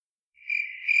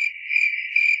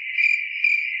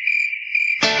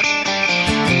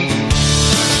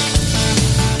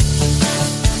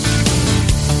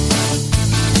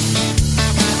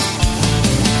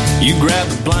You grab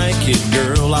the blanket,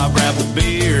 girl, I'll grab the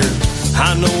beer.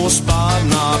 I know a spot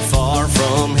not far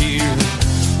from here,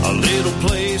 a little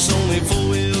place only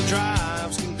four-wheel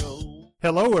drives can go.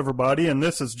 Hello, everybody, and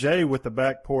this is Jay with the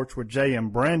Back Porch with Jay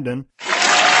and Brandon.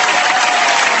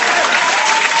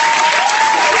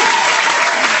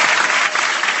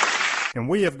 And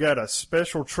we have got a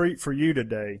special treat for you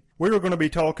today. We are going to be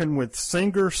talking with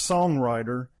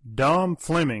singer-songwriter Dom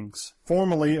Flemings,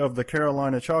 formerly of the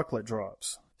Carolina Chocolate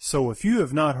Drops. So if you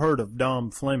have not heard of Dom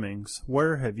Flemings,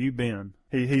 where have you been?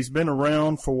 He's been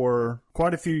around for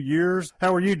quite a few years.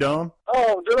 How are you, Dom?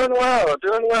 Oh, doing well,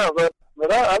 but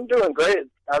I'm doing great.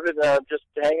 I've been just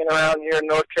hanging around here in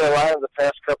North Carolina the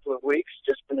past couple of weeks,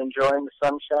 just been enjoying the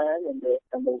sunshine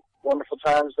and the wonderful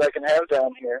times I can have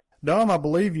down here. Dom, I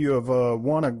believe you have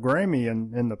won a Grammy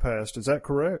in the past. Is that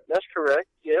correct? That's correct,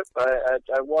 yep.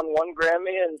 I won one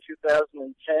Grammy in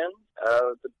 2010,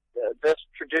 the Best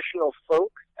Traditional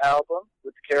Folk album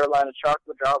with the Carolina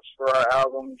Chocolate Drops for our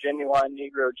album Genuine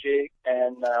Negro Jig,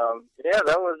 and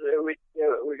that was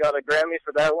we got a Grammy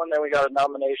for that one. Then we got a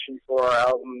nomination for our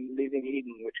album Leaving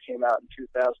Eden, which came out in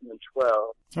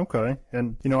 2012. Okay,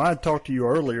 and I had talked to you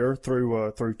earlier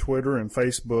through Twitter and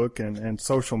Facebook and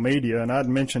social media, and I'd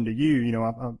mentioned to you,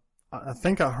 I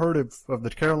think I heard of the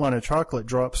Carolina Chocolate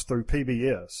Drops through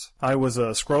PBS. I was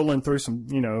scrolling through some,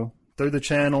 through the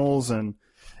channels, and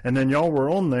then y'all were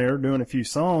on there doing a few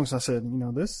songs. I said,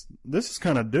 this is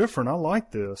kind of different. I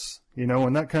like this,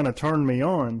 and that kind of turned me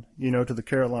on, to the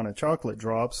Carolina Chocolate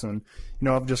Drops, and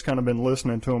I've just kind of been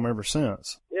listening to them ever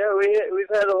since. Yeah,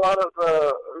 we've had a lot of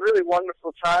really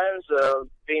wonderful times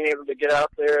being able to get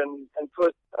out there and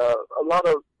put a lot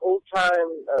of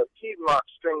old-time Piedmont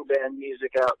string band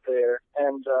music out there,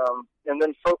 and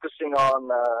then focusing on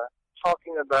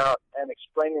talking about and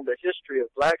explaining the history of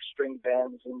black string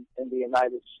bands in the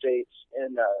United States.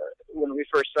 And when we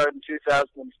first started in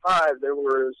 2005, there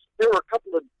were a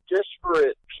couple of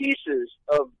disparate pieces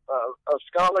of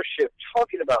scholarship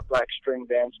talking about black string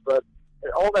bands, but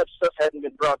all that stuff hadn't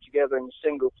been brought together in a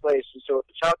single place. And so at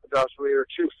the Chocolate Drops, we were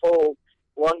twofold: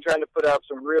 one, trying to put out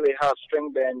some really hot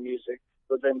string band music,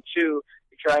 but then two,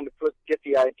 trying to get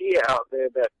the idea out there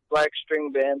that black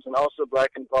string bands and also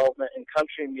black involvement in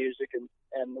country music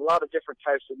and a lot of different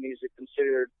types of music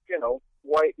considered,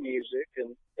 white music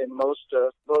and in most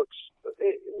books,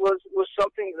 it was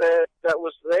something that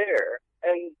was there.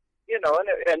 And,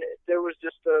 and there was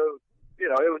just there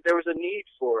was a need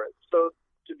for it. So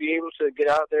to be able to get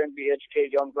out there and be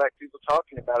educated young black people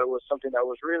talking about it was something that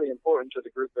was really important to the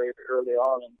group very early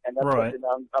on, and that's right.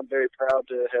 Something I'm very proud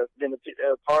to have been a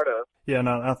part of. Yeah, and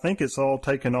I think it's all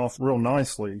taken off real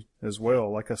nicely as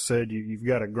well. Like I said, you've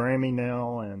got a Grammy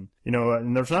now, and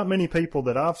and there's not many people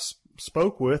that I've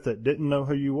spoke with that didn't know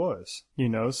who you was.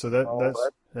 So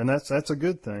that's a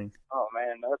good thing. Oh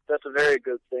man, that's a very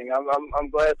good thing. I'm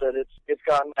glad that it's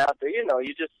gotten out there.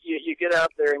 You get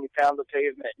out there and you pound the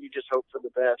pavement. And you just hope for the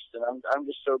best, and I'm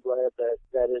just so glad that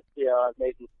it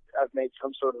I've made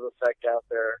some sort of effect out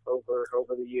there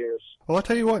over the years. Well, I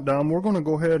tell you what, Dom, we're going to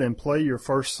go ahead and play your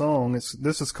first song.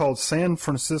 This is called San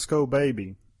Francisco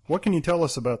Baby. What can you tell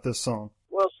us about this song?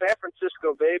 Well, San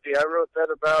Francisco Baby, I wrote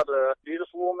that about a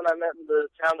beautiful woman I met in the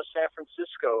town of San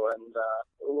Francisco, and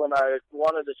when I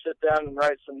wanted to sit down and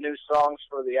write some new songs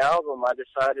for the album, I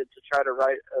decided to try to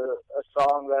write a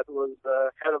song that was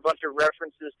had a bunch of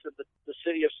references to the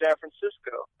city of San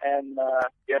Francisco, and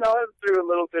I threw a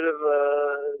little bit of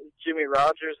Jimmy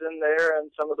Rogers in there and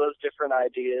some of those different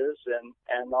ideas, and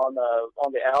on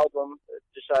the album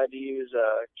decided to use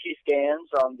Keith Gans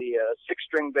on the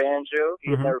six-string banjo.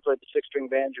 He had never played the six-string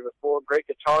banjo before. Great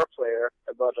guitar player,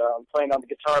 but playing on the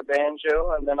guitar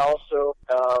banjo, and then also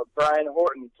Brian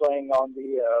Horton playing on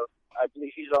the I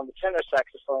believe he's on the tenor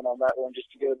saxophone on that one,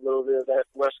 just to give a little bit of that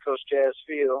West Coast jazz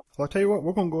feel. Well, I'll tell you what,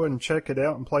 we're going to go ahead and check it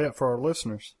out and play it for our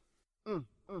listeners.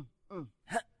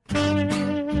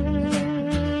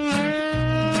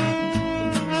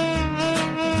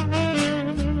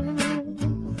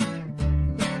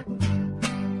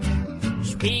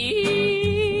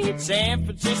 Sweet San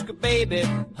Francisco baby,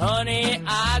 honey,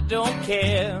 I don't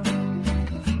care.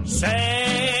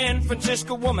 San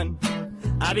Francisco woman,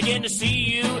 I begin to see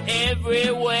you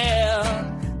everywhere.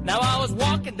 Now I was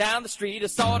walking down the street, I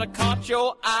sort of caught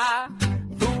your eye.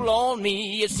 Fool on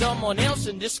me, it's someone else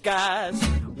in disguise.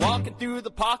 Walking through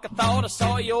the park, I thought I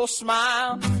saw your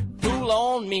smile. Fool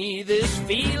on me, this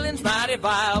feeling's mighty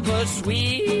vile, but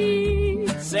sweet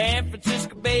San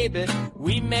Francisco baby,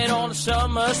 we met on a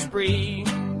summer spree.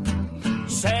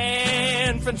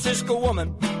 San Francisco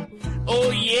woman,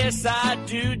 oh yes, I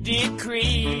do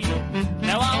decree.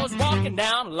 Now I was walking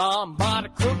down Lombard, a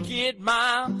crooked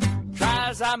mile. Try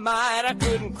as I might, I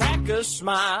couldn't crack a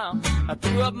smile. I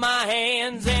threw up my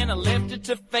hands and I left it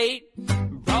to fate.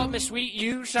 Brought me sweet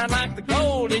you, shine like the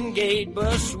Golden Gate.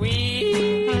 But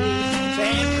sweet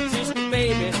San Francisco,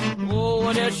 baby, oh,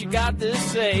 what else you got to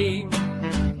say?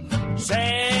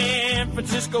 San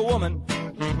Francisco woman,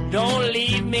 don't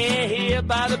leave me here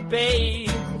by the bay.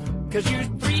 'Cause you're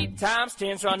 3 times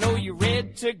 10, so I know you're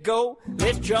ready to go.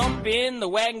 Let's jump in the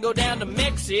wagon, go down to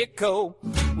Mexico.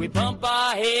 We bump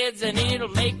our heads and it'll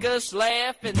make us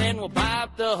laugh, and then we'll buy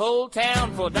up the whole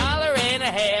town for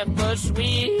 $1.50. But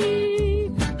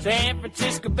sweet San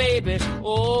Francisco, baby,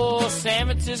 oh, San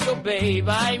Francisco, babe,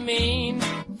 I mean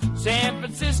San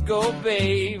Francisco,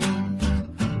 babe.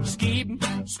 Skeep,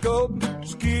 scope,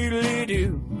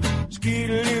 skeedly-doo,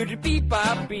 skeedly-doo,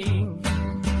 beep-bop-bee.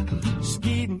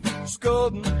 Skeedin',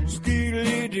 scoldin',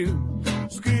 skeedly-doo,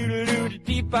 skeedly-doo,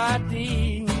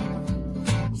 dee-ba-dee.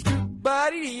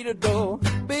 Scoop-ba-dee-da-do,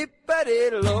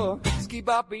 beep-ba-dee-da-lo,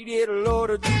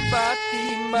 skee-bop-dee-da-lo,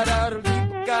 dee-ba-dee,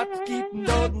 ba-da-da-dee, got to keep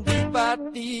notin',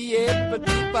 dee-ba-dee, yeah,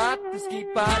 ba-dee-ba-dee,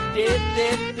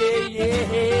 skee-ba-dee-dee-dee,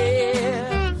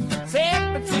 yeah.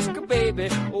 San Francisco, baby,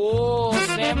 oh,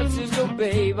 San Francisco,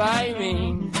 babe, I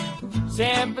mean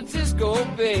San Francisco,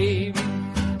 babe.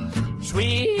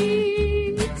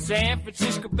 Sweet San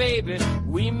Francisco, baby,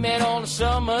 we met on a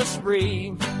summer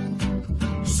spree.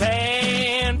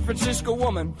 San Francisco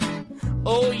woman,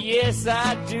 oh yes,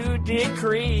 I do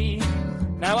decree.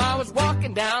 Now I was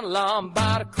walking down along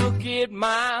about a crooked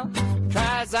mile.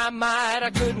 Try as I might, I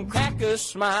couldn't crack a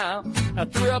smile. I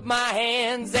threw up my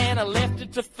hands and I left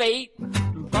it to fate.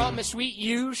 Brought me sweet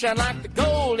you, shine like the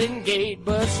Golden Gate.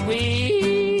 But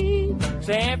sweet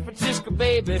San Francisco,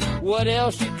 baby, what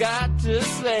else you got to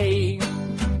say?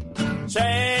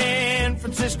 San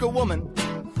Francisco woman,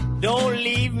 don't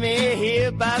leave me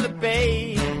here by the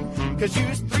bay. 'Cause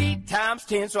you're 3 times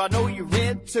 10, so I know you're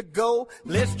ready to go.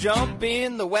 Let's jump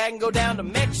in the wagon, go down to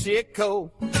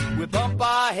Mexico. We bump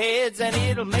our heads and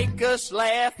it'll make us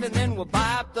laugh, and then we'll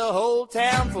buy up the whole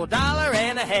town for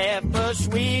 $1.50. But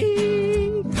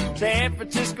sweet San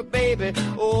Francisco, baby,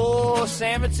 oh,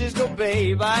 San Francisco,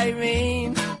 babe, I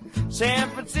mean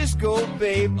San Francisco,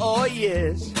 babe, oh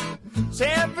yes.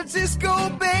 San Francisco,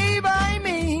 babe, I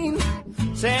mean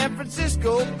San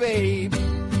Francisco, babe.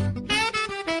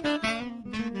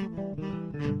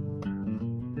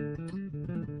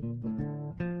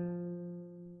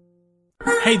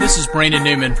 Hey, this is Brandon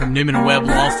Newman from Newman & Webb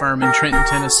Law Firm in Trenton,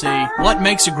 Tennessee. What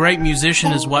makes a great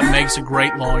musician is what makes a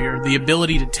great lawyer, the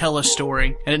ability to tell a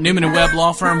story. And at Newman & Webb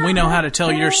Law Firm, we know how to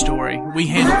tell your story. We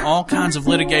handle all kinds of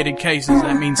litigated cases.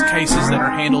 That means cases that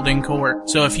are handled in court.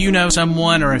 So if you know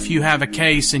someone or if you have a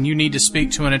case and you need to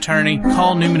speak to an attorney,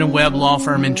 call Newman & Webb Law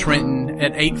Firm in Trenton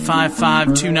at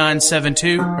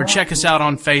 855-2972 or check us out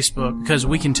on Facebook, because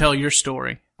we can tell your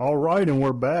story. All right, and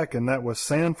we're back, and that was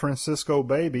San Francisco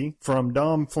Baby from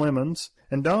Dom Flemons.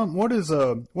 And Dom, what's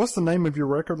the name of your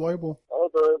record label? Oh,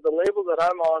 the label that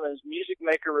I'm on is Music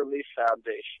Maker Relief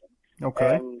Foundation.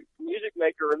 Okay. And Music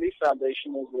Maker Relief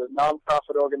Foundation is a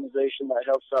nonprofit organization that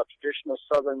helps out traditional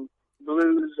Southern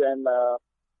blues and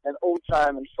old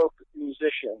time and folk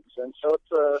musicians. And so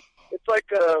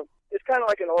it's kind of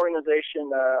like an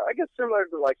organization, I guess similar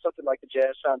to like something like the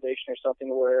Jazz Foundation or something,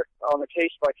 where on a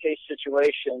case-by-case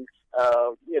situation,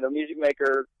 Music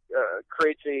Maker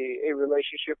creates a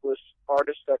relationship with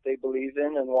artists that they believe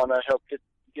in and want to help get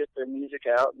their music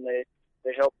out, and they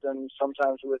help them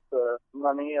sometimes with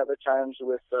money, other times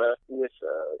with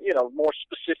more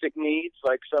specific needs.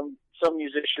 Like some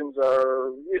musicians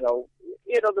are,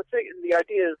 the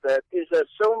idea is that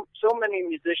so many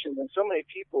musicians and so many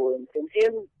people in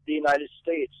the United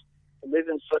States live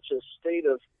in such a state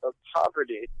of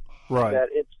poverty, right, that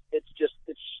it's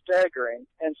staggering.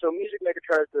 And so Music Maker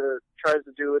tries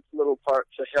to do its little part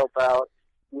to help out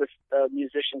with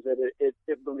musicians that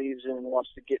it believes in and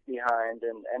wants to get behind,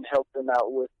 and help them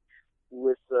out with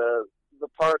the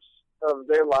parts of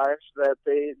their lives that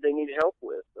they need help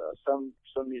with. Some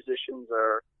musicians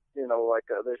are,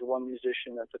 there's one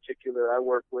musician in particular I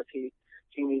work with. He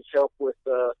needs help with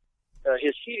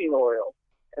his heating oil,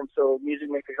 and so Music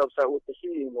Maker helps out with the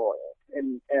heating oil,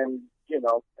 and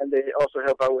they also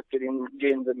help out with getting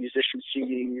the musician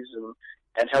CDs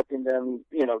and helping them,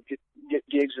 get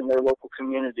gigs in their local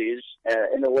communities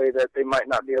in a way that they might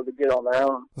not be able to get on their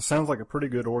own. It sounds like a pretty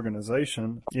good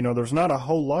organization. There's not a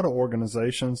whole lot of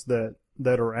organizations that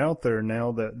are out there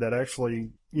now that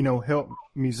actually, help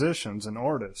musicians and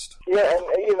artists. Yeah, and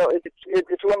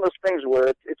it's one of those things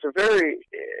where it's a very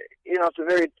it's a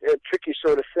very tricky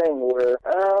sort of thing where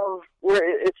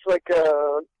it's like,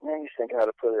 let me think how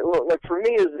to put it. Well, like for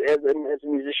me as a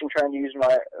musician trying to use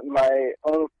my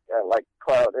own like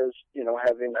clout as,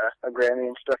 having a Grammy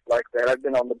and stuff like that. I've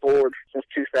been on the board since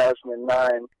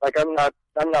 2009. Like I'm not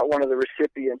one of the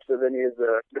recipients of any of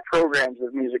the programs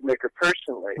of Music Maker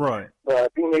personally. Right.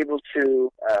 But being able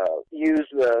to use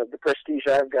the prestige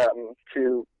I've gotten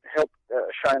to help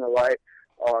shine a light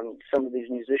on some of these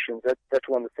musicians, that's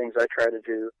one of the things I try to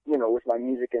do, with my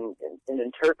music and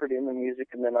interpreting the music,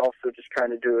 and then also just trying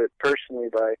to do it personally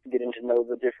by getting to know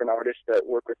the different artists that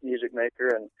work with Music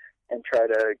Maker and try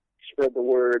to spread the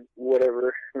word,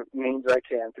 whatever means I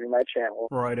can through my channel.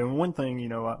 Right, and one thing,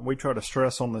 we try to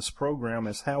stress on this program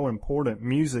is how important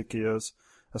music is,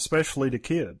 especially to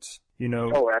kids.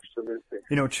 Oh,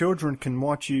 absolutely. Children can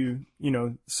watch you,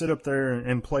 sit up there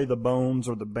and play the bones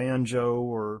or the banjo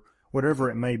or whatever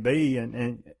it may be,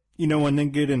 and then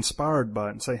get inspired by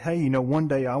it and say, hey, one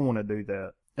day I want to do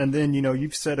that. And then,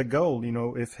 you've set a goal,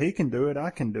 if he can do it, I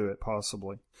can do it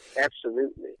possibly.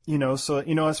 Absolutely. So,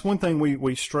 it's one thing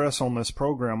we stress on this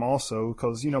program also,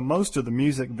 because, most of the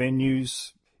music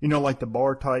venues, like the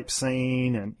bar type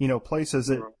scene and, places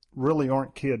that really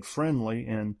aren't kid friendly.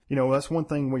 And, that's one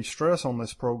thing we stress on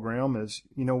this program is,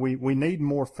 we need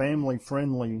more family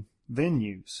friendly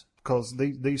venues, because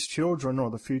these children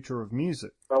are the future of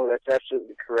music. Oh, that's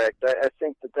absolutely correct. I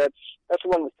think that's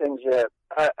one of the things that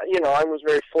I was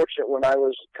very fortunate when I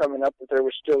was coming up that there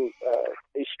was still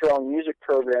a strong music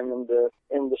program in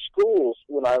the schools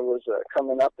when I was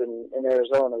coming up in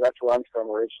Arizona. That's where I'm from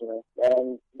originally,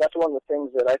 and that's one of the things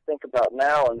that I think about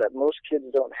now, and that most kids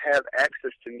don't have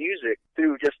access to music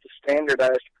through just a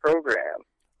standardized program.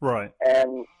 Right.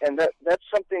 And that's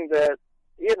something that,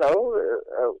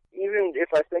 even if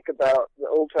I think about the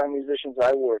old-time musicians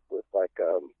I work with, like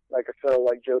a fellow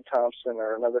like Joe Thompson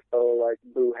or another fellow like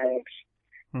Boo Hanks,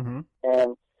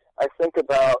 and I think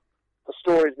about the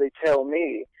stories they tell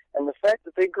me, and the fact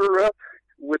that they grew up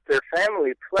with their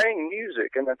family playing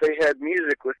music, and that they had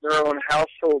music with their own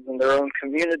households and their own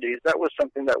communities, that was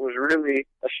something that was really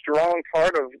a strong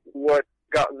part of what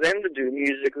got them to do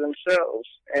music themselves,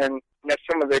 and that's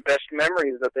some of their best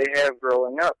memories that they have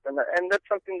growing up, and that's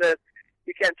something that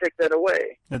you can't take that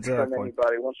away from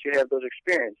anybody once you have those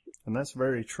experiences. And that's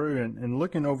very true. And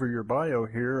looking over your bio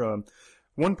here,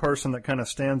 one person that kind of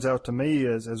stands out to me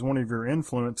as one of your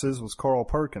influences was Carl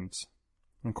Perkins.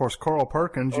 And of course, Carl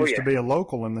Perkins used to be a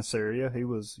local in this area. He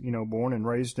was, born and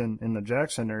raised in the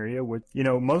Jackson area. With,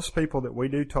 most people that we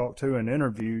do talk to and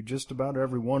interview, just about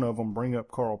every one of them bring up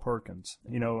Carl Perkins.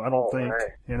 I don't think,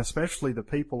 and especially the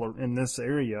people in this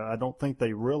area, I don't think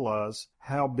they realize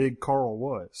how big Carl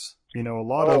was. A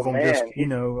lot of them just,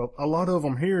 a lot of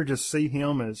them here just see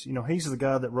him as, he's the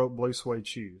guy that wrote Blue Suede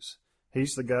Shoes.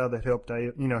 He's the guy that helped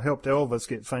Elvis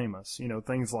get famous,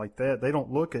 things like that. They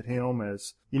don't look at him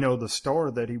as, the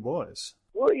star that he was.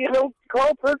 Well,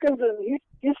 Carl Perkins,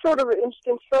 he's sort of an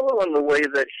instant fellow in the way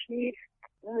that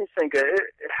let me think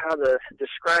how to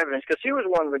describe him, because he was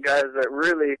one of the guys that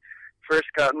really first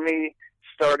got me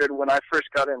started when I first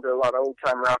got into a lot of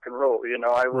old-time rock and roll.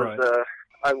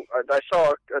 I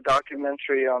saw a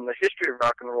documentary on the history of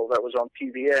rock and roll that was on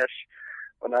PBS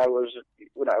when I was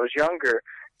younger.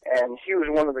 And he was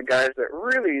one of the guys that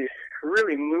really,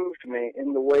 really moved me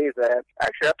in the way that,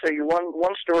 actually, I'll tell you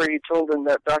one story he told in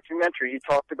that documentary. He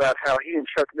talked about how he and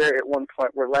Chuck Berry at one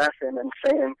point were laughing and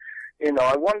saying,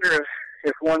 I wonder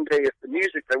if one day if the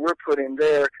music that we're putting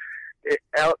there,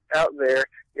 out there,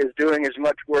 is doing as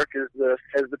much work as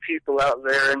the people out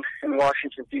there in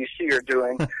Washington D.C. are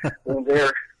doing when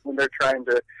they're trying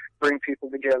to bring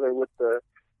people together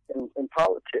in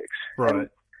politics. Right.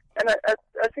 And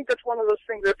I think that's one of those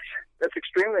things that's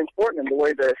extremely important in the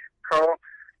way that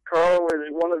Carl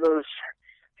is one of those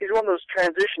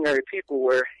transitionary people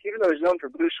where, even though he's known for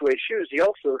Blue Suede Shoes, he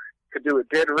also could do a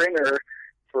dead ringer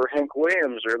for Hank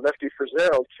Williams or Lefty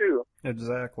Frizzell too.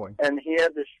 Exactly. And he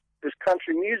had this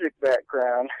country music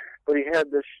background, but he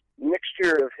had this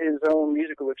mixture of his own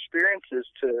musical experiences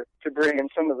to bring in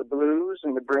some of the blues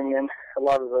and to bring in a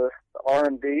lot of the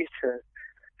R&B to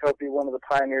help be one of the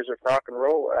pioneers of rock and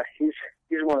roll. He's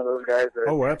one of those guys that...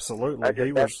 Oh, absolutely.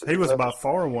 He was by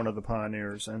far one of the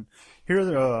pioneers. And here,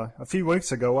 a few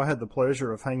weeks ago, I had the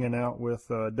pleasure of hanging out with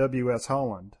W.S.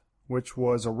 Holland, which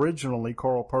was originally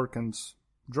Carl Perkins'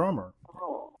 drummer.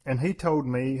 Oh. And he told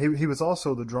me, he was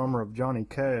also the drummer of Johnny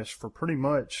Cash for pretty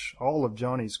much all of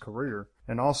Johnny's career.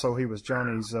 And also he was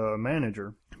Johnny's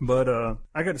manager. But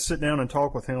I got to sit down and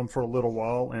talk with him for a little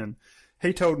while, and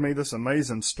he told me this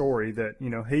amazing story that,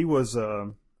 he was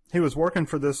working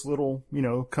for this little,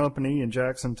 company in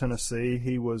Jackson, Tennessee.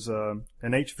 He was an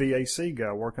HVAC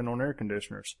guy working on air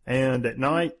conditioners. And at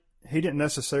night, he didn't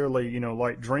necessarily,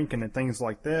 like drinking and things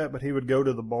like that, but he would go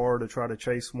to the bar to try to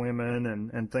chase women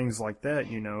and things like that,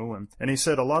 And he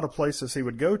said a lot of places he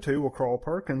would go to, Carl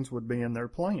Perkins would be in there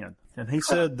playing. And he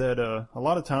said that a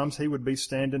lot of times he would be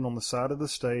standing on the side of the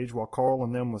stage while Carl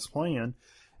and them was playing.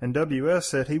 And WS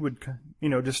said he would,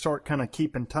 just start kind of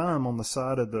keeping time on the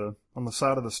side of the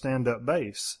stand-up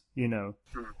bass,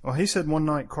 Well, he said one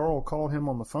night Carl called him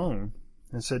on the phone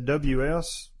and said,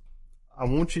 WS, I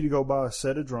want you to go buy a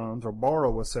set of drums or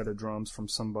borrow a set of drums from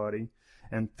somebody,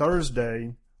 and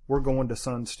Thursday we're going to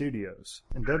Sun Studios.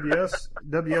 And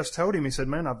WS told him, he said,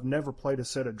 man, I've never played a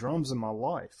set of drums in my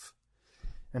life.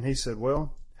 And he said,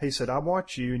 I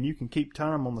watch you and you can keep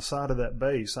time on the side of that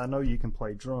bass. I know you can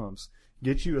play drums.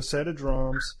 Get you a set of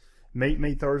drums, meet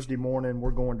me Thursday morning,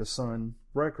 we're going to Sun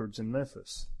Records in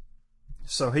Memphis.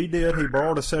 So he did. He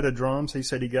borrowed a set of drums. He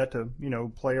said he got to,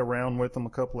 play around with them a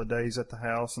couple of days at the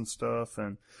house and stuff.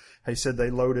 And he said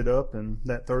they loaded up, and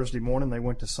that Thursday morning they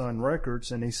went to Sun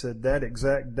Records, and he said that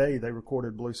exact day they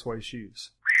recorded Blue Suede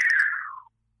Shoes.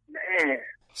 Man.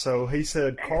 So he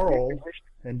said Carl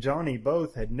and Johnny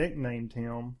both had nicknamed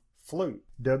him Fluke,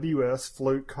 W.S.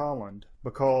 Fluke Holland,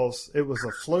 because it was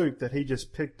a fluke that he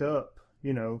just picked up,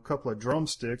 a couple of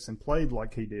drumsticks and played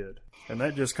like he did. And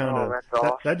that just kind of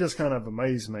awesome. that just kind of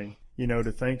amazed me,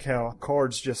 to think how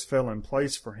cards just fell in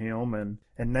place for him, and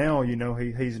now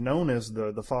he's known as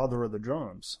the father of the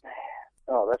drums.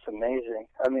 Oh, that's amazing.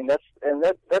 I mean, that's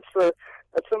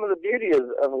some of the beauty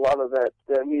of a lot of that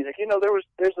music.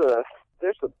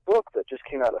 There's a book that just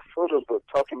came out, a photo book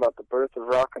talking about the birth of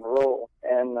rock and roll,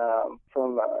 and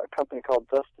from a company called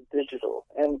Dusted Digital.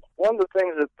 And one of the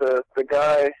things that the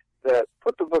guy that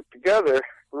put the book together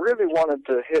really wanted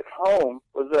to hit home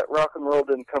was that rock and roll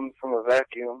didn't come from a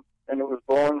vacuum, and it was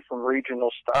born from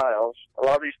regional styles. A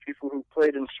lot of these people who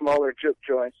played in smaller juke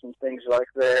joints and things like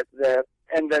that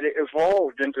it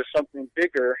evolved into something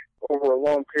bigger over a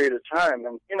long period of time.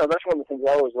 And that's one of the things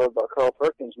I always love about Carl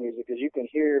Perkins' music is you can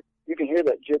hear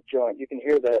that juke joint, you can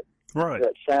hear that right.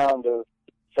 that sound of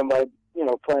somebody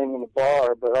playing in a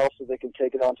bar, but also they can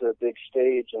take it onto a big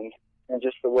stage and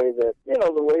just the way that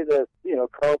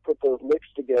Carl put those licks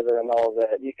together and all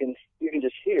that, you can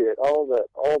just hear it, all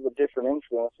the different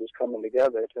influences coming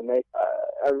together to make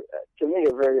to me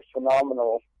a very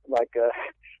phenomenal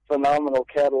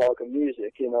catalog of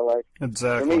music.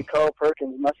 Exactly. For me, Carl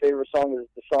Perkins, my favorite song is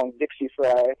the song Dixie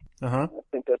Fried. Uh-huh. I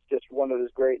think that's just one of his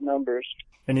great numbers.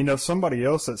 And somebody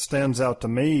else that stands out to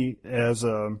me as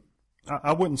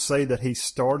I wouldn't say that he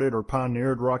started or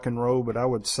pioneered rock and roll, but I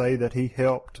would say that he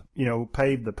helped,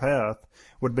 pave the path,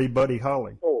 would be Buddy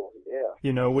Holly. Oh,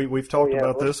 yeah. We've talked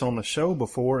about this on the show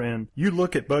before, and you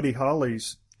look at Buddy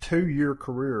Holly's 2-year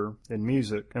career in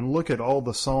music and look at all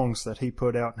the songs that he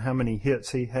put out and how many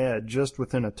hits he had just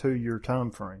within a 2-year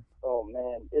time frame. Oh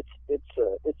man,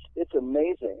 it's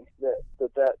amazing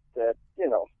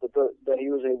that he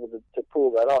was able to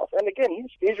pull that off. And again,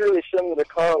 he's really similar to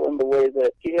Carl in the way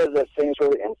that he has that same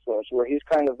sort of influence where he's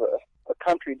kind of a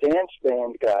country dance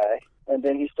band guy, and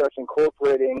then he starts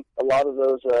incorporating a lot of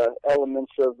those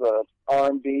elements of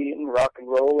R&B and rock and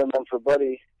roll, and then for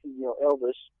Buddy,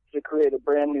 Elvis, to create a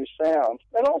brand new sound.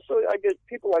 And also, I guess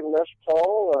people like Les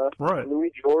Paul, right.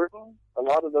 Louis Jordan, a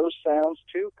lot of those sounds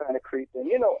too kind of creep in.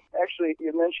 Actually,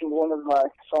 you mentioned one of my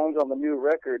songs on the new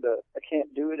record, I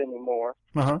Can't Do It Anymore.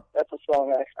 Uh-huh. That's a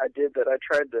song I did that I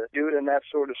tried to do it in that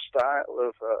sort of style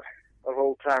of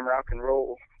old-time rock and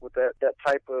roll with that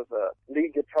type of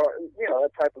lead guitar,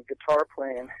 that type of guitar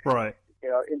playing. Right.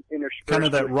 Interspersed. Kind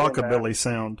of that rockabilly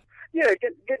sound. Yeah,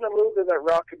 getting a little bit of that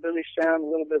rockabilly sound, a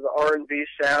little bit of the R&B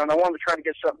sound. I wanted to try to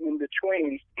get something in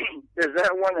between. There's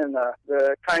that one, and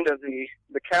the kind of the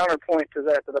counterpoint to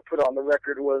that I put on the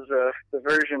record was the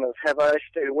version of Have I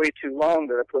Stayed Way Too Long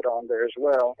that I put on there as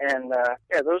well. And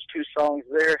those two songs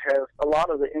there have a lot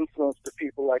of the influence to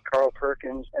people like Carl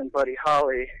Perkins and Buddy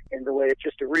Holly in the way it's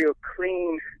just a real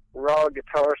clean, raw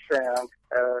guitar sound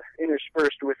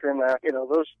interspersed within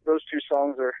those two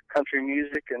songs are country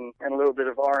music and a little bit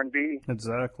of R&B.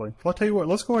 Exactly. Well, I'll tell you what,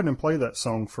 let's go ahead and play that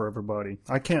song for everybody.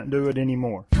 I Can't Do It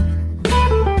Anymore.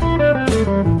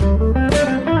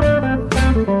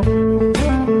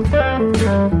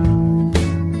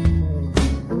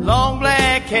 Long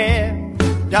black hair,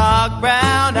 dark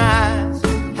brown eyes,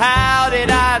 how did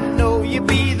I know you'd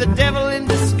be the devil in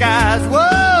disguise?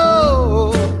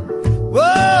 Whoa,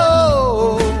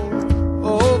 whoa,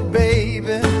 oh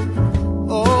baby,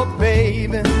 oh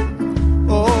baby,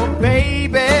 oh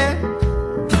baby,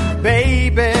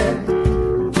 baby,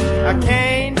 I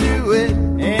can't do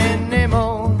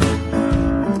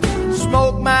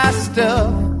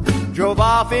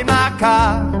off in my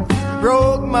car.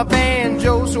 Broke my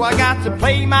banjo, so I got to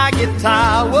play my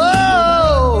guitar.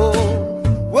 Whoa,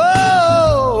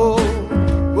 whoa,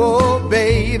 whoa,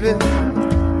 baby.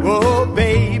 Whoa,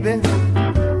 baby.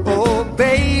 Oh,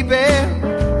 baby.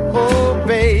 Oh,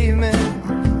 baby.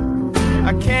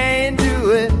 I can't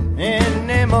do it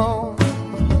anymore.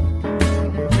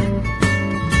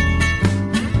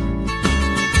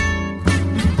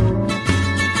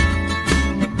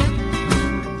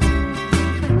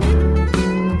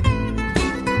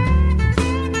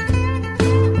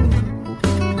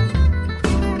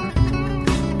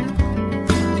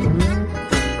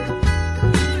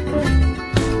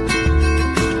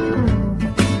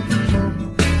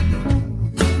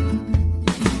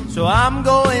 So I'm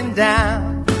going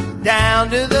down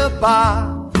to the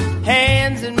bar,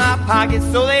 hands in my pockets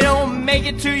so they don't make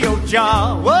it to your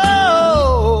jaw.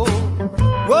 Whoa,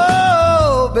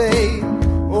 whoa, babe,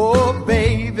 oh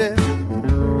baby,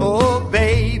 oh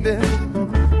baby,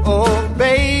 oh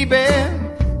baby,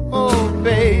 oh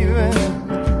baby,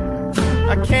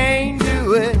 I can't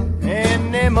do it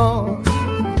anymore.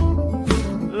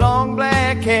 Long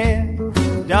black hair,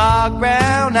 dark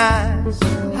brown eyes.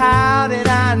 How did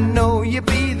I know you'd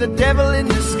be the devil in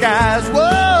disguise?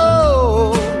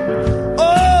 Whoa,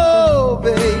 oh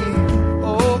baby,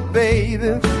 oh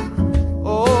baby,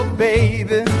 oh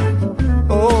baby,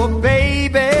 oh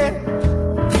baby,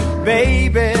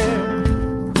 baby,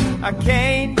 I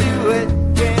can't do it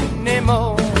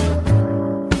anymore.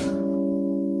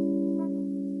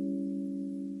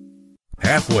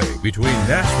 Halfway between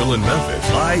Nashville and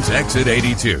Memphis lies Exit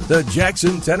 82. The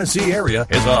Jackson, Tennessee area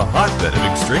is a hotbed of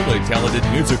extremely talented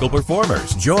musical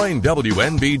performers. Join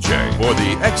WNBJ for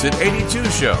the Exit 82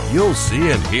 show. You'll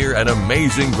see and hear an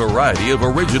amazing variety of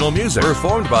original music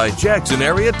performed by Jackson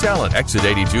area talent. Exit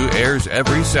 82 airs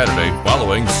every Saturday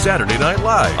following Saturday Night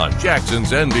Live on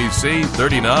Jackson's NBC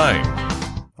 39.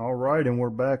 All right, and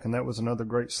we're back, and that was another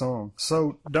great song.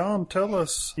 So, Dom, tell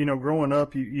us, growing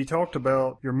up, you talked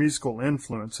about your musical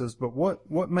influences, but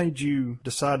what made you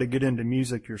decide to get into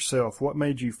music yourself? What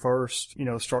made you first,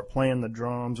 start playing the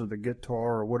drums or the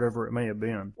guitar or whatever it may have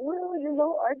been?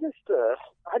 Well,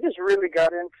 I just really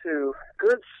got into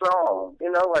good songs.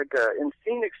 In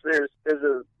Phoenix, there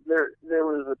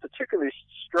was a particularly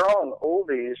strong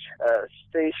oldies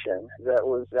station that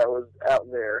was out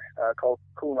there called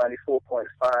Cool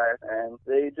 94.5, and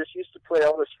they just used to play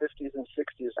all this 50s and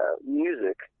 60s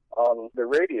music on the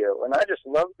radio, and I just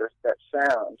loved that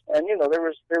sound. And there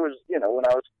was when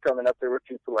I was coming up, there were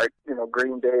people like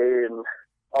Green Day and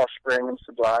Offspring and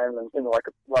Sublime and like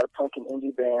a lot of punk and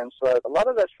indie bands. So a lot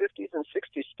of that 50s and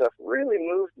 60s stuff really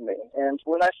moved me. And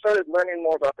when I started learning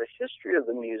more about the history of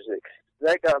the music,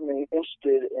 that got me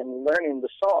interested in learning the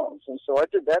songs. And so I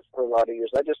did that for a lot of years.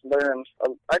 I just learned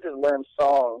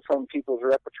songs from people's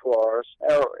repertoires,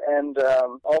 and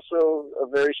also a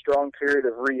very strong period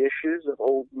of reissues of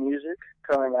old music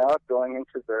coming out, going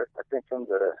into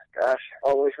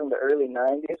all the way from the early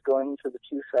 90s, going into the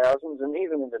 2000s, and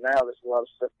even into now, there's a lot of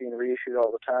stuff being reissued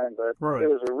all the time, but There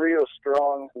was a real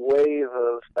strong wave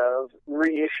of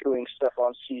reissuing stuff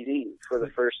on CD for the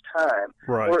first time,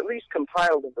 or at least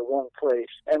compiled into one place.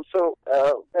 And so,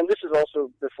 and this is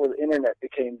also before the internet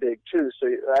became big too, so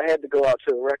I had to go out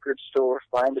to a record store,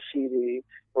 find a CD,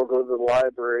 or go to the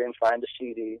library and find a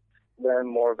CD, learn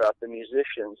more about the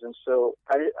musicians. And so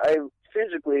I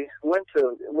physically went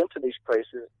to these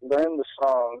places, learned the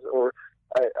songs, or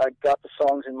I got the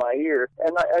songs in my ear,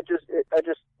 and I just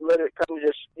let it kind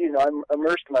of I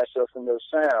immersed myself in those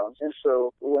sounds. And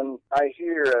so when I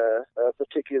hear a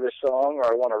particular song, or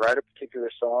I want to write a particular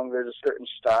song, there's a certain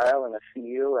style and a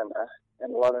feel and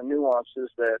a lot of nuances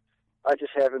that I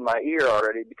just have in my ear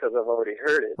already because I've already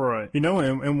heard it. Right.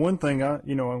 And one thing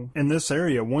in this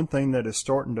area, one thing that is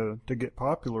starting to get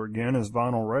popular again is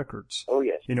vinyl records. Oh,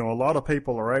 yes. A lot of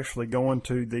people are actually going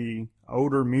to the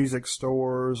older music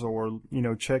stores or,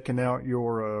 checking out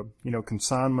your,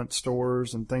 consignment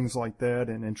stores and things like that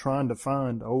and trying to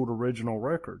find old original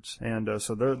records. And,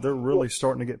 so they're really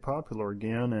starting to get popular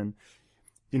again. And,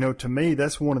 to me,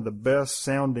 that's one of the best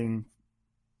sounding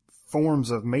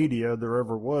forms of media there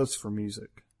ever was for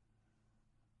music.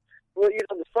 Well,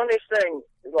 the funny thing,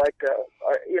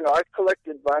 I've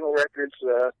collected vinyl records,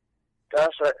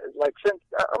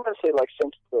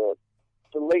 since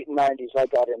the late 90s I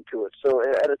got into it. So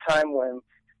at a time when,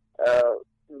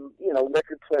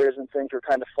 record players and things were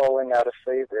kind of falling out of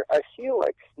favor. I feel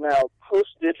like now,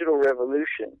 post-digital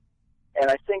revolution, and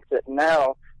I think that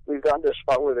now we've gotten to a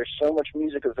spot where there's so much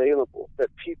music available that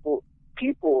people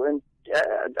and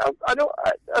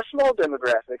a small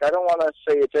demographic, I don't want to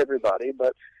say it's everybody,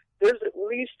 but there's at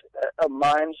least a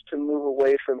mind to move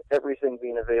away from everything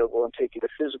being available and taking a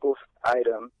physical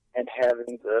item and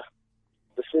having the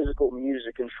physical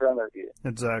music in front of you.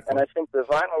 Exactly. And I think the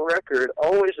vinyl record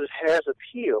always has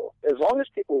appeal. As long as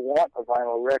people want a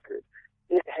vinyl record,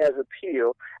 it has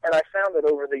appeal. And I found that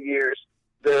over the years,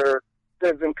 there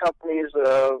have been companies,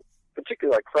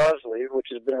 particularly like Crosley, which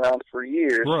has been around for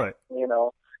years. Right. You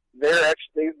know,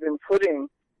 they've been putting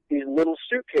these little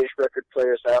suitcase record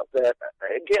players out that,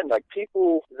 again, like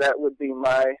people that would be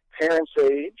my parents'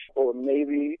 age, or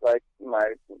maybe like my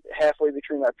halfway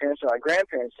between my parents and my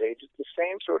grandparents' age. It's the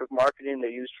same sort of marketing they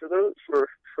use for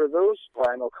those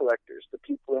vinyl collectors, the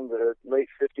people in the late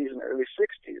 50s and early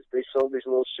 60s. They sold these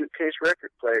little suitcase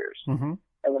record players. Mm-hmm.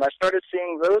 And when I started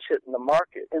seeing those hitting the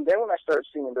market, and then when I started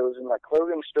seeing those in like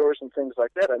clothing stores and things like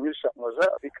that, I knew something was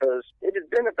up, because it had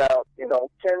been about,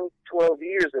 10, 12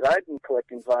 years that I'd been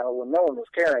collecting vinyl when no one was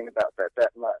caring about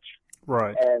that much.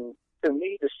 Right. And to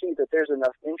me, to see that there's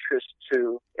enough interest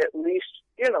to at least,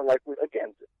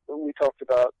 we talked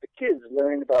about the kids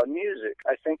learning about music.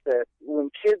 I think that when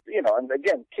kids, and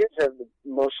again, kids have the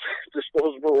most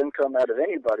disposable income out of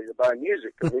anybody to buy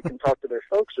music, because they can talk to their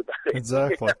folks about it.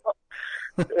 Exactly.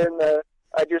 And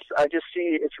I just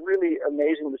see, it's really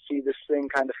amazing to see this thing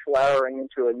kind of flowering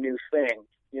into a new thing,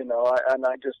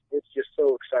 it's just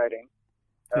so exciting.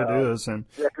 It is, and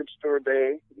Record Store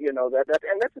Day, and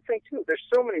that's the thing too. There's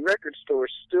so many record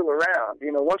stores still around.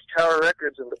 Once Tower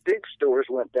Records and the big stores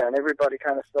went down, everybody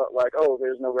kind of felt like, oh,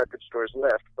 there's no record stores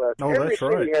left. But every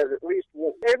city has at least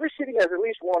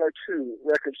one or two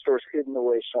record stores hidden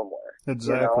away somewhere.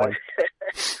 Exactly.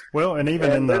 Well, and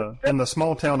even in the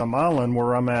small town of Milan,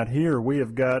 where I'm at here, we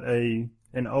have got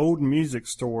an old music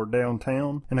store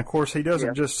downtown. And of course, he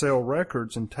doesn't just sell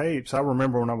records and tapes. I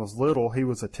remember when I was little, he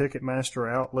was a Ticketmaster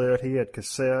outlet. He had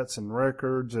cassettes and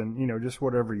records and, just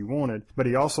whatever you wanted. But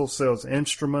he also sells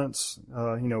instruments,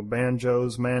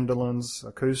 banjos, mandolins,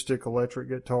 acoustic, electric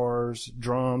guitars,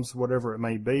 drums, whatever it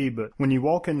may be. But when you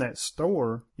walk in that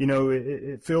store,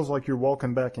 it feels like you're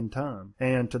walking back in time.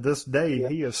 And to this day,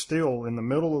 he is still in the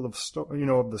middle of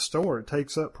the store. It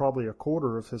takes up probably a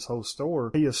quarter of his whole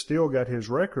store. He has still got his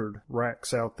record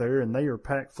racks out there, and they are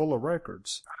packed full of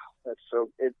records. That's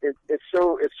it's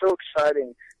so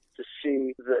exciting to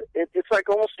see it's like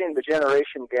almost seeing the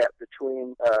generation gap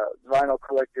between vinyl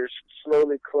collectors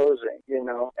slowly closing,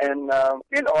 and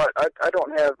I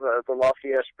don't have the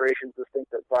lofty aspirations to think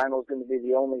that vinyl is going to be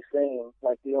the only thing,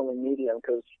 like the only medium,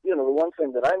 because the one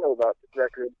thing that I know about the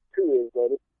record too is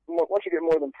that once you get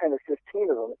more than 10 or 15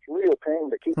 of them, it's a real pain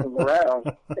to keep them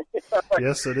around.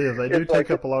 Yes, it is. They do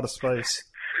take up a lot of space.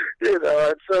 And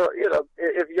so,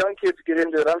 if young kids get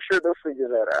into it, I'm sure they'll figure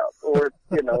that out. Or,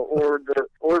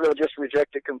 or they'll just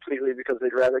reject it completely because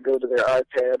they'd rather go to their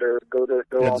iPad or go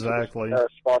exactly. on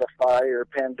Spotify or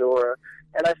Pandora.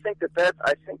 And I think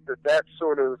that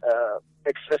sort of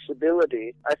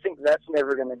accessibility, I think that's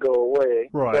never going to go away.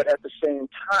 Right. But at the same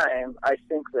time, I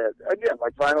think that, again,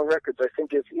 like vinyl records, I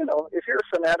think if you're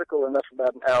fanatical enough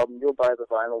about an album, you'll buy the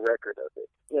vinyl record of it.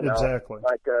 Exactly.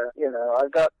 Like,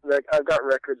 I've got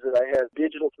records that I had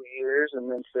digital for years, and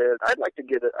then said, I'd like to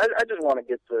get it. I just want to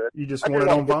get You just want it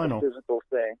on vinyl. The physical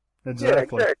thing.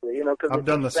 Exactly. Yeah, exactly. Because I've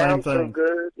done the same thing. So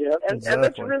good. And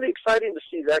that's really exciting to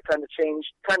see that kind of change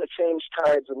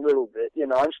tides a little bit.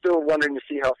 I'm still wondering to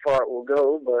see how far it will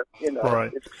go, but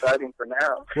right. It's exciting for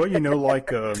now. Well,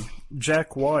 like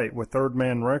Jack White with Third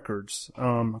Man Records.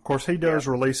 Of course, he does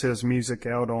release his music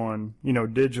out on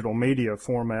digital media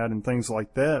format and things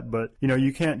like that. But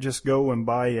you can't just go and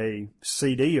buy a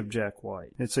CD of Jack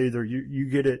White. It's either you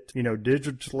get it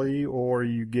digitally or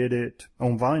you get it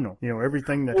on vinyl.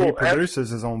 Everything that he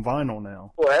produces is on vinyl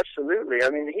now. Well, absolutely. I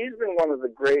mean, he's been one of the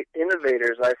great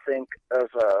innovators, I think, of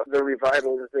the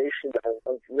revitalization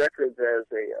of records as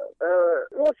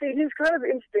he's kind of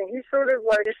interesting. He's sort of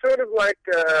like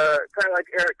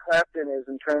Eric Clapton is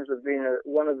in terms of being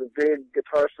one of the big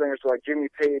guitar slingers like Jimmy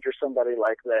Page or somebody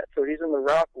like that. So he's in the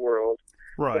rock world.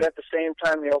 Right. But at the same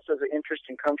time, he also has an interest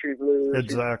in country blues.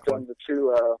 Exactly. He's done the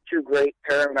two great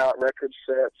Paramount record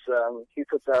sets. He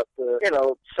puts out the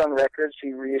Sun Records. He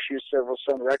reissues several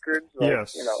Sun Records. Like,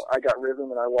 yes. I Got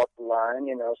Rhythm and I Walk the Line.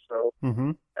 So.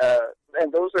 Mm-hmm.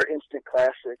 And those are instant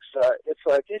classics. It's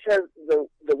like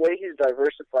the way he's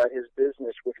diversified his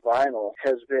business with vinyl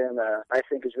has been, I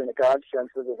think, has been a godsend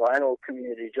for the vinyl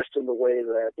community, just in the way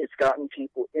that it's gotten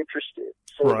people interested,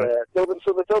 so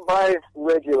that they'll buy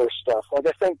regular stuff. Like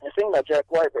I think the thing about Jack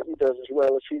White that he does as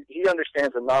well is he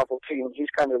understands the novelty, and he's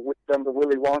kind of done the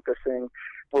Willy Wonka thing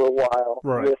for a while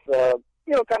with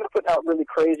kind of putting out really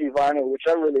crazy vinyl, which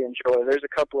I really enjoy. There's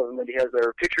a couple of them that he has that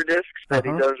are picture discs that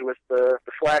he does with the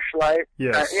flashlight.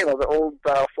 Yes. The old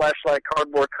flashlight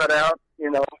cardboard cutout,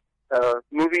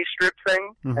 movie strip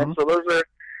thing. And so those are,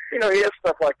 he has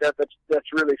stuff like that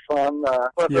that's really fun.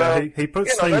 He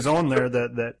puts things on there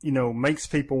that makes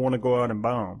people want to go out and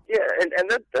buy them. Yeah, and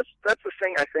that's the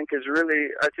thing I think is really,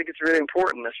 I think it's really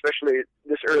important, especially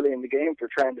this early in the game, for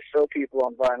trying to sell people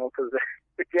on vinyl, because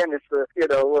again, it's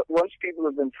once people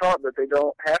have been taught that they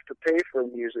don't have to pay for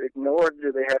music, nor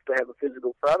do they have to have a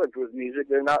physical product with music,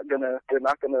 they're not gonna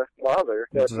bother.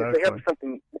 Exactly. If they have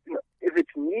something, if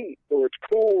it's neat or it's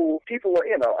cool, people,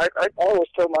 I always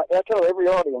I tell every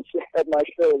audience at my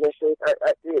show, they say,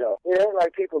 it ain't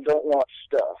like people don't want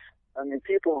stuff. I mean,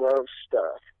 people love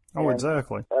stuff. Oh, and,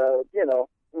 exactly.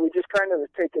 We just kind of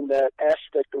have taken that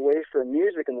aspect away from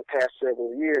music in the past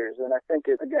several years. And I think,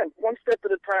 again, one step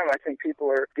at a time, I think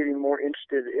people are getting more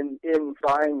interested in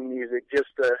buying music,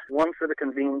 just one, for the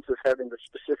convenience of having the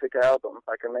specific album,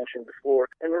 like I mentioned before,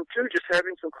 and then two, just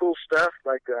having some cool stuff,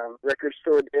 like Record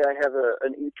Store Day. I have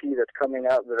an EP that's coming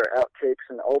out that are outtakes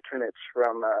and alternates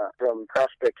from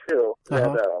Prospect Hill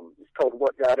that is called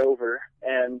What Got Over.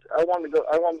 And I want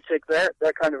to take that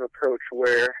kind of approach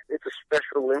where it's a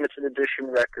special limited edition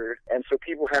record, and so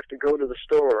people have to go to the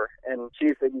store and see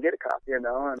if they can get a copy, and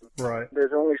right.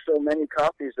 There's only so many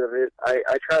copies of it.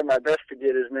 I try my best to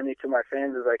get as many to my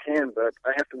fans as I can, but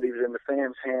I have to leave it in the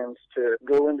fans' hands to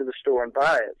go into the store and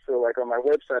buy it. So like on my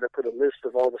website, I put a list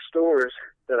of all the stores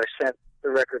that I sent the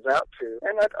records out to,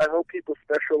 and I hope people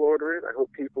special order it. I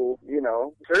hope people,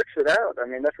 search it out. I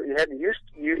mean, that's what you had to you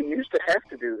used to have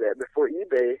to do that before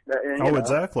eBay.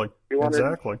 Exactly.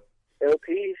 Exactly.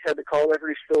 LPs had to call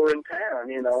every store in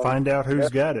town, Find out who's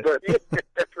got it. But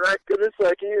that's right, because it's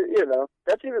like,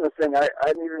 that's even the thing.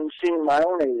 I've even seen my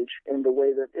own age in the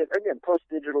way that, again,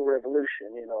 post-digital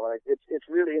revolution, it's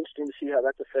really interesting to see how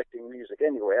that's affecting music.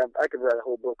 Anyway, I could write a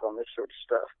whole book on this sort of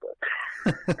stuff, but...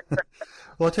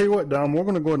 Well, I'll tell you what, Dom, we're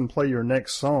going to go ahead and play your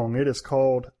next song. It is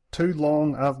called Too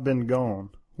Long I've Been Gone.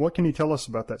 What can you tell us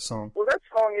about that song? Well, that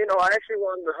song, I actually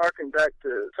wanted to harken back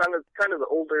to kind of the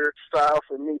older style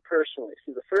for me personally.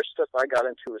 See, the first stuff I got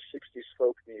into was 60s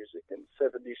folk music and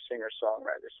 70s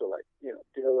singer-songwriters. So like,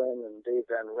 Dylan and Dave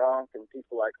Van Ronk and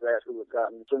people like that who have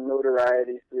gotten some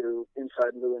notoriety through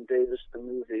Inside Llewyn Davis, the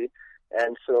movie.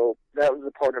 And so that was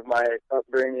a part of my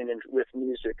upbringing with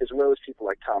music, as well as people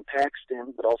like Tom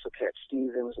Paxton, but also Cat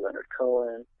Stevens, Leonard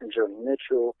Cohen, and Joni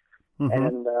Mitchell.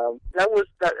 And that was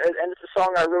that, and it's a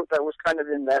song I wrote that was kind of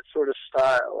in that sort of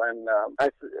style. And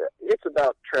it's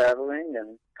about traveling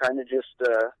and kind of just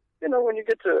when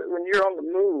you're on the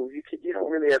move, you don't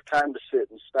really have time to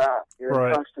sit and stop. You're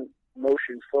in constant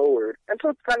motion forward. And so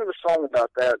it's kind of a song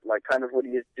about that, like kind of what do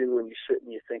you do when you sit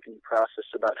and you think and you process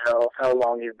about how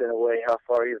long you've been away, how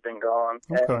far you've been gone.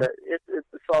 Okay. And it's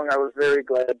a song I was very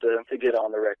glad to get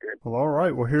on the record. Well, all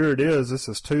right. Well, here it is. This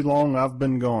is Too Long I've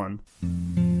Been Gone.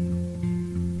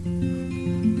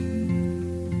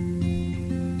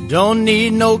 Don't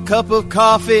need no cup of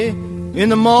coffee in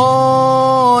the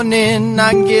morning.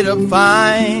 I can get up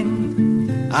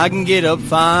fine. I can get up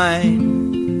fine.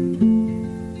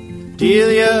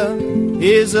 Delia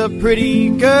is a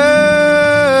pretty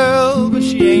girl, but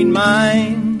she ain't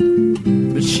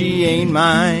mine. But she ain't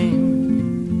mine.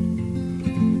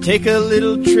 Take a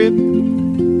little trip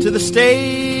to the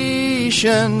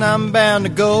station. I'm bound to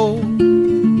go.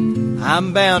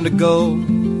 I'm bound to go.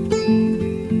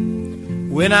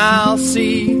 When I'll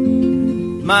see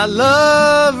my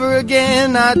lover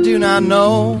again, I do not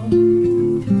know.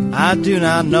 I do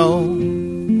not know.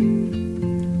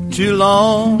 Too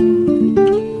long,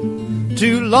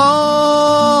 too long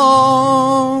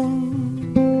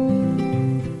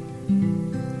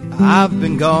I've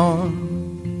been gone.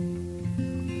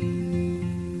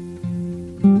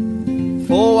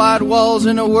 4 white walls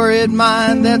and a worried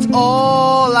mind, that's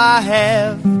all I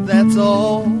have, that's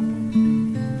all.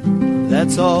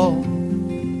 That's all.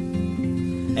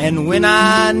 And when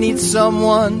I need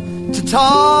someone to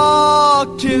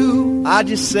talk to, I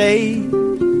just say,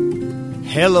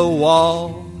 hello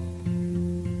wall.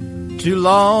 Too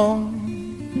long,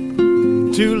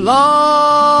 too long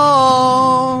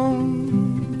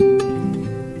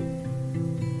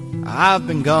I've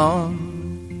been gone.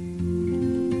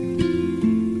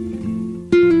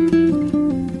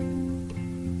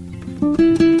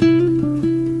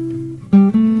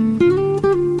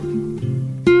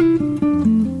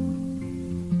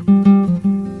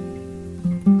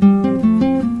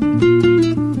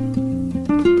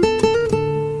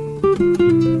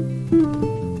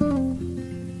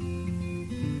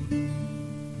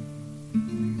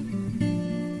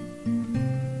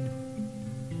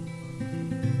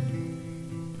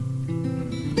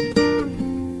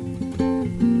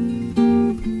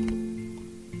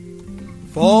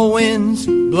 Four winds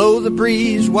blow the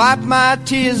breeze, wipe my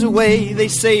tears away. They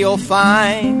say you're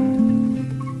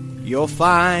fine, you're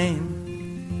fine.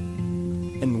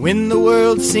 And when the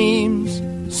world seems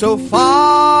so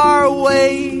far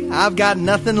away, I've got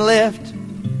nothing left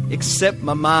except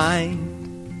my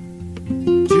mind.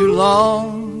 Too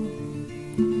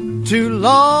long, too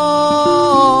long,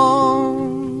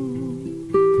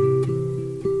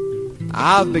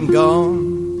 I've been gone.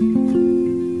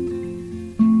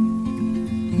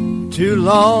 Too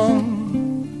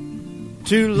long,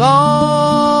 too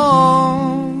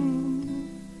long,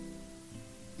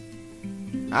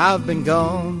 I've been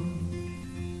gone.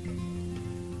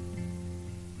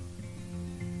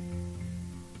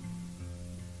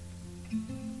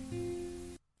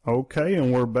 Okay,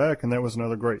 and we're back, and that was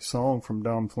another great song from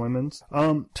Dom Flemons.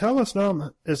 Tell us,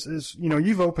 Dom,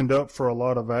 you've opened up for a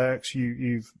lot of acts.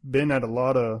 You've been at a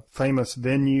lot of famous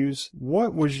venues.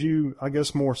 What was you, I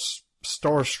guess, more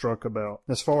starstruck about,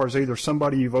 as far as either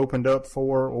somebody you've opened up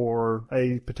for or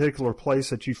a particular place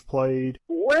that you've played?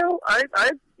 Well,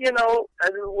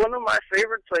 one of my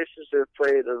favorite places to have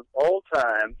played of all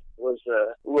time was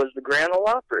the Grand Ole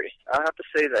Opry. I have to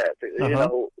say that. Uh-huh. You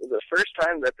know, the first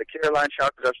time that the Caroline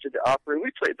Chocolate Drops did the Opry,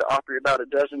 we played the Opry about a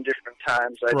dozen different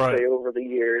times, I'd say, over the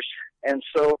years. And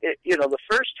so, the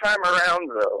first time around,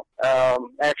 though,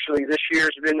 actually this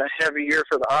year's been a heavy year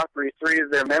for the Opry. 3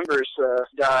 of their members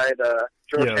died.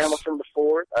 George Hamilton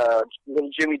IV,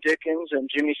 little Jimmy Dickens, and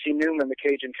Jimmy C. Newman, the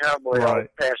Cajun Cowboy, all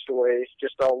passed away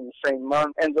just all in the same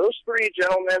month. And those 3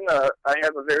 gentlemen, I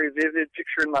have a very vivid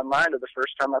picture in my mind of the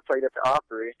first time I played at the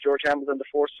Opry. George Hamilton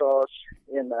IV saw us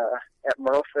at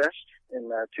Merlefest in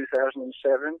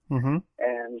 2007, mm-hmm.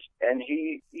 and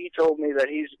he told me that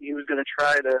he was going to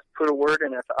try to put a word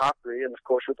in at the Opry, and of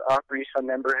course with the Opry, a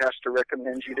member has to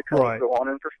recommend you to come go on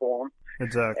and perform.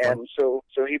 Exactly. And so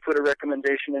he put a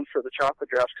recommendation in for the Chocolate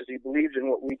Drops because he believed in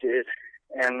what we did.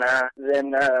 And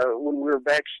then when we were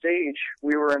backstage,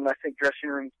 we were in, I think, dressing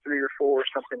room 3 or 4 or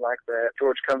something like that.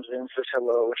 George comes in, says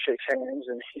hello, and shakes hands,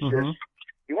 and he mm-hmm. says,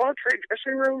 "You want to trade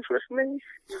dressing rooms with me?"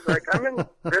 He's like, "I'm in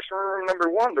dressing room number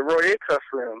 1, the Roy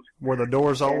Acuff room, where the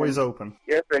door's always open."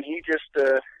 Yep, and he just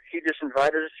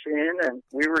invited us in, and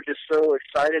we were just so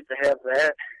excited to have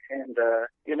that. And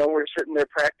we're sitting there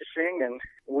practicing, and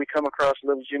we come across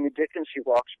little Jimmy Dickens. He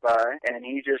walks by, and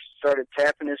he just started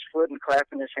tapping his foot and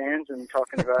clapping his hands and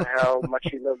talking about how much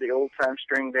he loved the old-time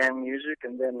string band music.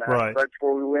 And then right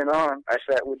before we went on, I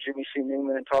sat with Jimmy C.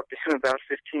 Newman and talked to him about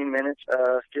 15 minutes.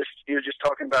 He was just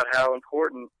talking about how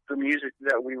important the music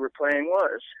that we were playing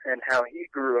was, and how he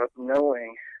grew up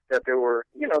knowing that there were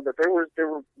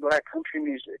black country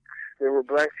music. There were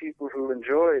black people who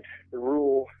enjoyed the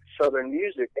rural Southern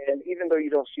music, and even though you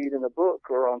don't see it in a book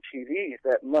or on TV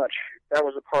that much, that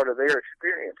was a part of their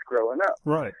experience growing up.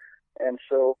 Right. And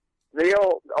so they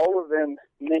all of them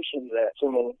mentioned that to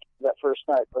me that first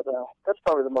night, but that's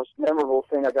probably the most memorable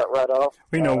thing I got right off.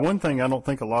 One thing I don't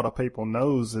think a lot of people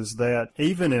knows is that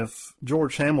even if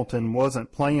George Hamilton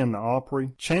wasn't playing the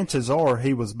Opry, chances are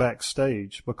he was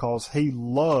backstage because he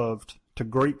loved to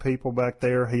greet people back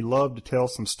there. He loved to tell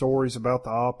some stories about the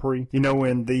Opry. In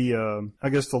the, I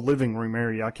guess the living room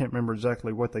area, I can't remember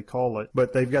exactly what they call it,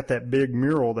 but they've got that big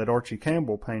mural that Archie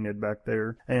Campbell painted back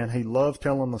there, and he loved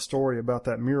telling the story about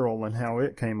that mural and how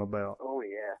it came about. Oh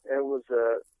yeah, it was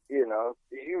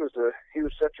he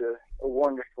was such a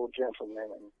wonderful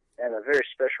gentleman and a very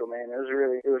special man. It was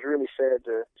really sad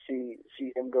to see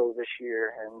him go this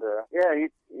year. And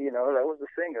that was the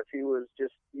thing. He was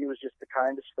just the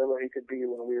kindest fellow he could be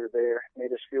when we were there.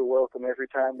 Made us feel welcome every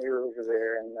time we were over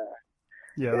there. And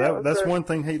that's one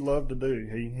thing he loved to do.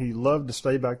 He loved to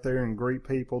stay back there and greet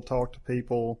people, talk to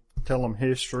people, tell them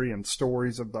history and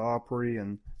stories of the Opry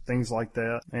and things like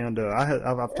that. And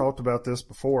I've talked about this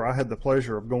before. I had the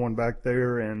pleasure of going back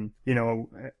there, and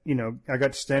I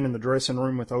got to stand in the dressing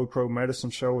room with Old Crow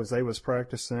Medicine Show as they was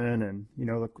practicing, and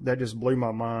that just blew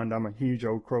my mind. I'm a huge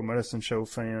Old Crow Medicine Show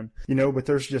fan, but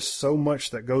there's just so much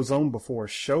that goes on before a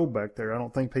show back there. I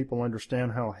don't think people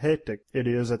understand how hectic it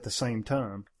is at the same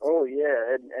time. Oh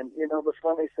yeah, and the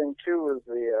funny thing too was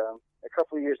a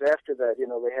couple of years after that,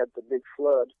 they had the big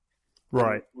flood.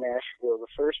 Right. In Nashville, the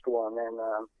first one, and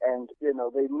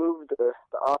they moved the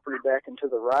Opry back into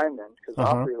the Ryman because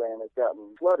Opryland has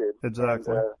gotten flooded.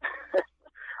 Exactly. And,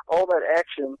 all that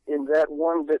action in that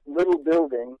one little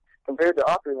building compared to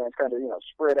Opryland kind of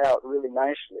spread out really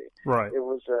nicely. Right. It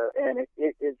was and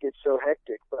it gets so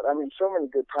hectic, but I mean so many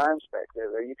good times back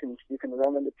there. You can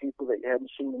run into people that you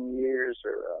hadn't seen in years,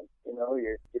 or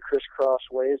you crisscross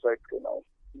ways like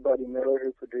Buddy Miller,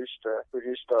 who produced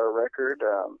our record.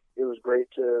 It was great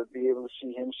to be able to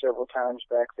see him several times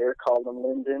back there. Colin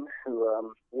Linden,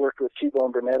 who worked with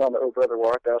T-Bone Burnett on the Oh Brother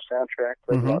Walkout soundtrack,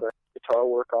 played a lot of guitar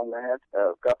work on that.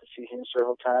 Got to see him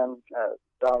several times.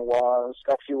 Don Was,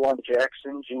 got to see Wanda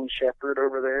Jackson, Gene Shepard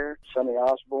over there, Sonny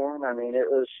Osborne. I mean, it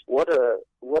was what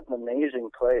an amazing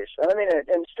place. I mean,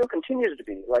 and still continues to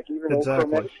be. Like even Old Crow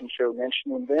Medicine Show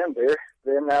mentioning them,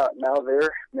 they're now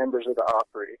they're members of the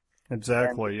Opry.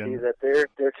 Exactly, and to see that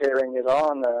they're carrying it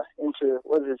on into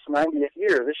its 90th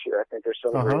year this year. I think they're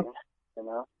celebrating. You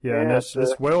know? Yeah, and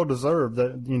it's well deserved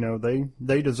that, you know,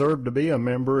 they deserve to be a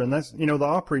member, and that's, you know, the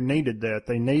Opry needed that.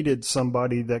 They needed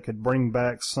somebody that could bring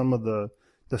back some of the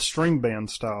string band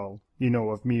style, you know,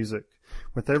 of music.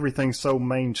 With everything so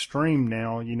mainstream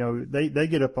now, you know, they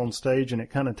get up on stage and it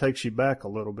kind of takes you back a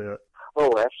little bit. Oh,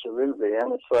 absolutely.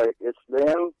 And it's like, it's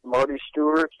them, Marty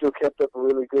Stewart still kept up a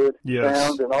really good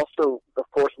sound, and also, of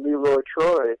course, Leroy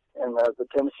Troy and the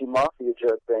Tennessee Mafia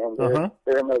Jug Band.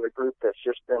 They're another group that's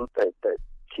just been, that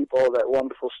keep all that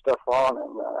wonderful stuff on.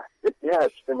 And,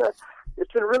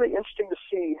 it's been really interesting to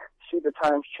see the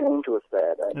times change with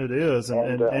that. It is.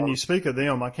 And you speak of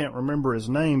them, I can't remember his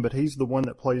name, but he's the one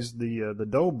that plays the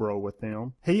dobro with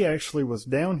them. He actually was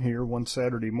down here one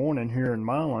Saturday morning here in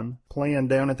Milan playing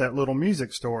down at that little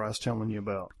music store I was telling you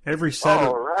about. Every Saturday,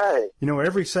 all right. You know,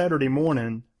 every Saturday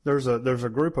morning there's a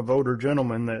group of older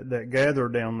gentlemen that gather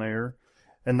down there,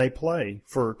 and they play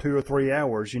for 2 or 3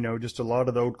 hours, you know, just a lot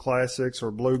of the old classics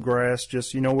or bluegrass,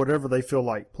 just, you know, whatever they feel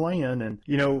like playing. And,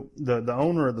 you know, the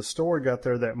owner of the store got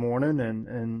there that morning,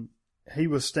 and he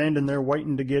was standing there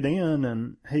waiting to get in,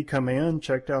 and he come in,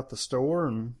 checked out the store,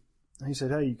 and he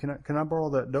said, "Hey, can I borrow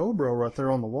that dobro right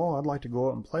there on the wall? I'd like to go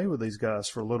out and play with these guys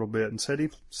for a little bit." And said he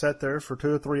sat there for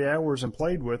 2 or 3 hours and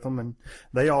played with them, and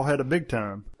they all had a big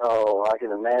time. Oh, I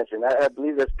can imagine. I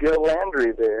believe that's Gil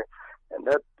Landry there. And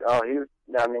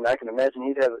I can imagine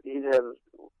he'd have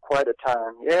quite a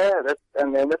time. Yeah, that's a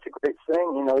great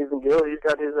thing. You know, even Gil, he's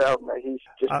got his album that he's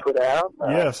just put out.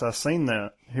 Yes, I've seen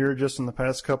that here just in the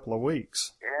past couple of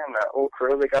weeks. Yeah, and Old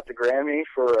Crow, they got the Grammy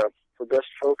for Best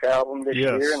Folk Album this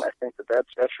year, and I think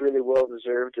that's really well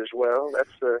deserved as well.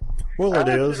 It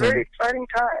is. Very exciting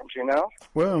times, you know.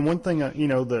 Well, and one thing you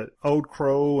know that Old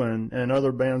Crow and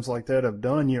other bands like that have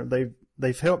done, you know,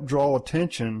 they've helped draw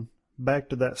attention back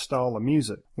to that style of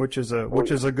music, which is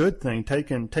a good thing,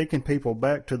 taking people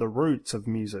back to the roots of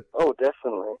music. Oh,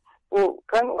 definitely. Well,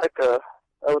 kind of like I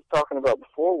was talking about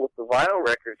before with the vinyl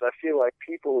records, I feel like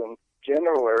people in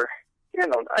general are, you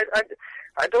know,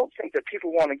 I don't think that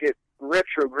people want to get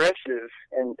retrogressive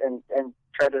and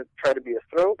try to be a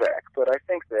throwback, but I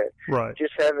think that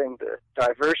just having the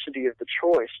diversity of the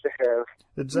choice to have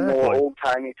more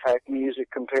old-timey type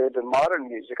music compared to modern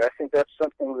music, I think that's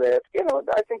something that, you know,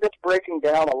 I think that's breaking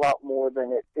down a lot more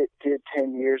than it did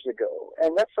 10 years ago.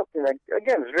 And that's something that,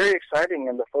 again, is very exciting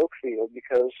in the folk field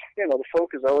because, you know, the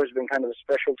folk has always been kind of a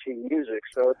specialty music,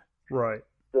 so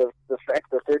the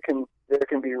fact that there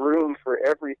can be room for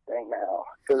everything now,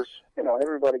 because, you know,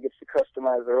 everybody gets to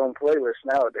customize their own playlist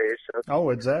nowadays. So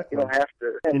exactly. You don't have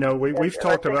to. You know, we've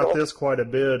talked about this quite a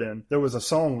bit, and there was a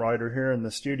songwriter here in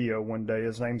the studio one day.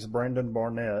 His name's Brandon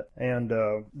Barnett, and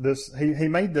he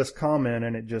made this comment,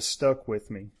 and it just stuck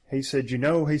with me. He said,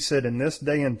 in this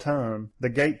day and time, the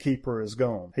gatekeeper is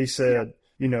gone. He said,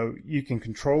 you know, you can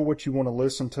control what you want to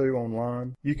listen to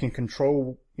online. You can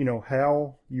control, you know,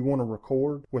 how you want to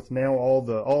record. With now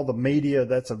all the media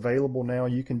that's available now,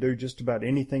 you can do just about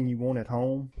anything you want at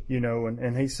home, you know.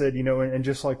 And he said, you know, and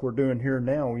just like we're doing here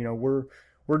now, you know,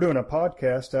 we're doing a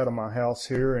podcast out of my house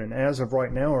here, and as of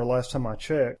right now, or last time I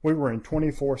checked, we were in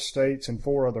 24 states and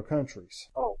 4 other countries.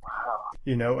 Oh, wow.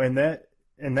 You know, and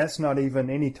that's not even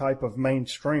any type of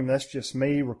mainstream. That's just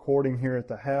me recording here at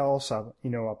the house. I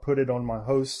put it on my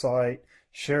host site,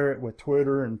 share it with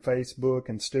Twitter and Facebook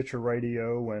and Stitcher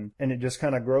Radio, and it just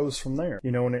kind of grows from there.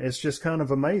 You know, and it's just kind of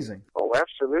amazing. Oh,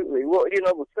 absolutely. Well, you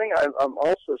know, the thing I'm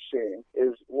also seeing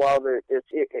is while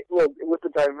with the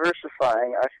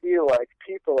diversifying, I feel like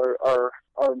people are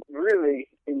really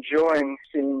enjoying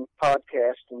seeing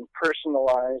podcasts and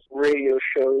personalized radio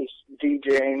shows,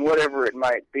 DJing, whatever it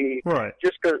might be. Right.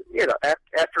 Just because, you know,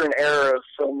 after an era of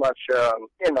so much,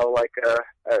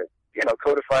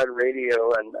 codified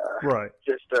radio and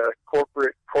just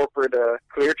corporate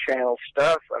clear channel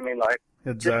stuff. I mean, like,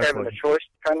 just having a choice,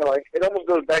 kind of like, it almost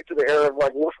goes back to the era of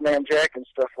like Wolfman Jack and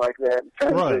stuff like that. In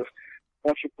terms of,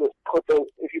 once you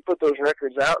if you put those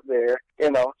records out there,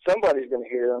 you know, somebody's going to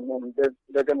hear them and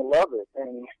they're going to love it.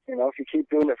 And, you know, if you keep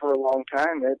doing it for a long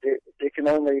time, it can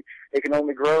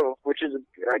only grow, which is,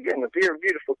 again, a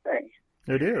beautiful thing.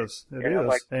 It is. It You know,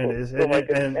 is. like,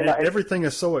 And everything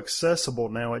is so accessible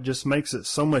now. It just makes it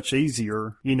so much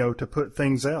easier, you know, to put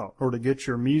things out or to get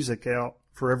your music out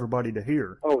for everybody to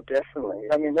hear. Oh, definitely.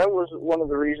 I mean, that was one of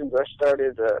the reasons I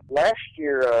started last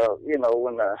year. You know,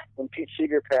 when Pete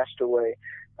Seeger passed away,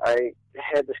 I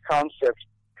had this concept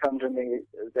come to me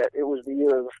that it was the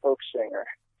year of the folk singer.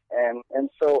 And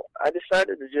so I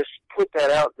decided to just put that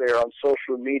out there on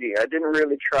social media. I didn't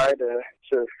really try to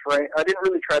frame. I didn't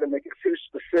really try to make it too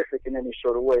specific in any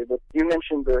sort of way. But you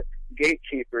mentioned the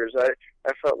gatekeepers.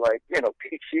 I felt like, you know,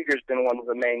 Pete Seeger's been one of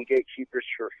the main gatekeepers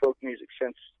for folk music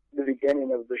since the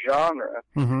beginning of the genre.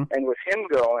 Mm-hmm. And with him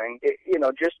going, you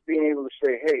know, just being able to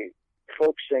say, hey,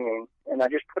 folk singing, and I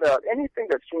just put out anything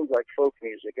that seems like folk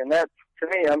music, and that, to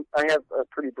me, I have a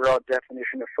pretty broad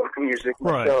definition of folk music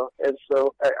myself, right. And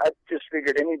so I just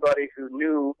figured anybody who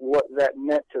knew what that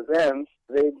meant to them,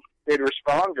 they'd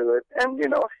respond to it, and you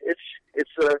know,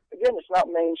 it's again, it's not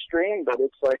mainstream, but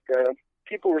it's like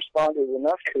people responded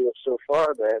enough to it so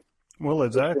far that well,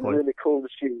 exactly, it's been really cool to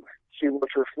see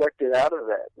what's reflected out of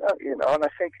that, you know, and I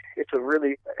think it's a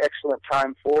really excellent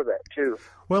time for that, too.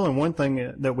 Well, and one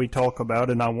thing that we talk about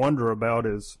and I wonder about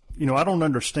is, you know, I don't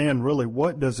understand really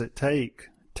what does it take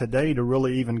today to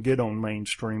really even get on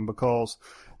mainstream, because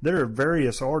there are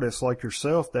various artists like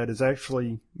yourself that has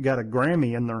actually got a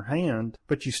Grammy in their hand,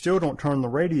 but you still don't turn the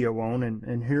radio on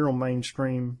and hear on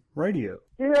mainstream radio.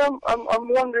 Yeah, I'm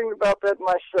wondering about that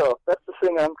myself. That's the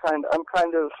thing.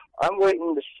 I'm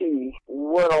waiting to see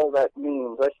what all that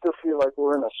means. I still feel like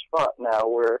we're in a spot now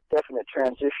where definite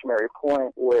transitionary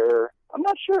point where I'm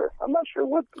not sure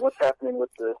what's happening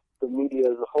with the media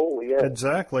as a whole yet.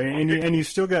 Exactly. And you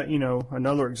still got, you know,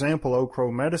 another example, Old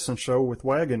Crow Medicine Show with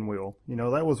Wagon Wheel. You know,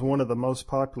 that was one of the most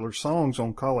popular songs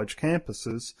on college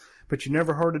campuses, but you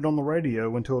never heard it on the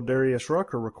radio until Darius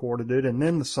Rucker recorded it, and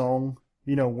then the song,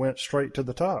 you know, went straight to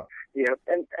the top. Yeah,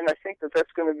 and I think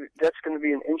that's going to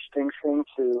be an interesting thing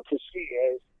to see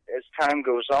as time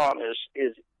goes on.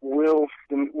 Is will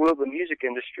the music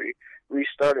industry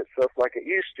restart itself like it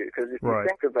used to? Because if you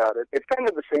think about it, it's kind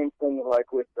of the same thing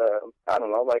like with I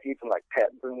don't know, like even like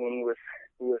Pat Boone with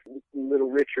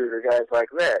Little Richard or guys like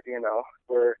that. You know,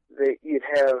 where you'd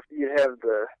have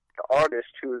the artist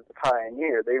who is the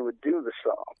pioneer. They would do the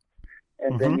song.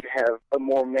 And then you have a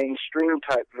more mainstream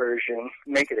type version,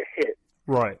 make it a hit.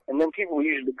 Right. And then people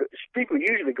usually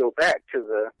go back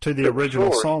to the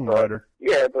original source, songwriter.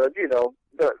 But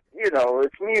you know,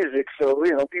 it's music, so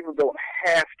you know, people don't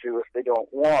have to if they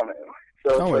don't want to.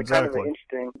 So it's kind of an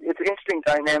interesting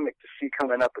dynamic to see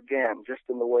coming up again, just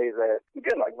in the way that,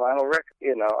 again, like vinyl record.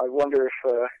 You know, I wonder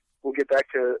if we'll get back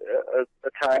to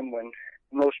a time when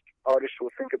most artists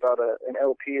will think about an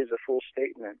LP as a full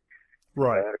statement.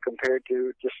 Right. Compared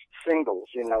to just singles,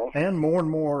 you know. And more and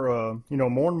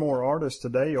more artists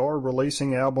today are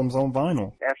releasing albums on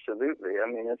vinyl. Absolutely. I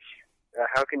mean, it's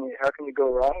how can you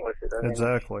go wrong with it? I mean,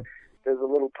 exactly. There's a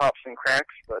little pops and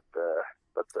cracks, but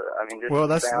I mean, just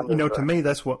that's, you know, to me,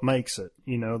 that's what makes it.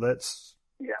 You know, that's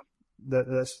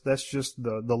that's just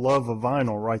the love of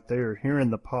vinyl right there, hearing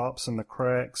the pops and the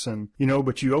cracks, and you know,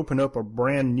 but you open up a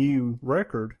brand new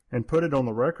record and put it on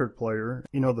the record player,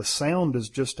 you know, the sound is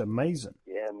just amazing.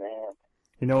 Yeah, man.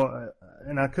 You know,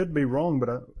 and I could be wrong, but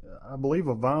I believe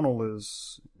a vinyl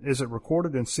is it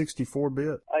recorded in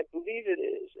 64-bit? I believe it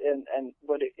is,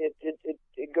 but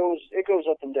it goes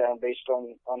up and down based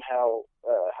on how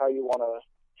you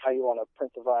wanna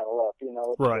print the vinyl up, you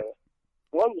know. Right.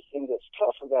 One of the things that's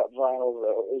tough about vinyl,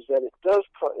 though, is that it does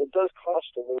cost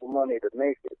a little money to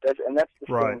make it. That's the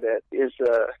thing that is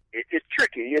it's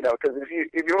tricky, you know, because if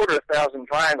you order 1,000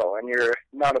 vinyl and you're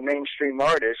not a mainstream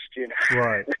artist, you know,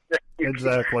 right,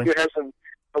 exactly, you have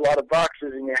a lot of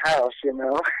boxes in your house, you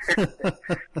know.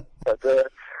 But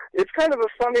it's kind of a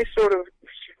funny sort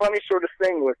of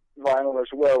thing with vinyl as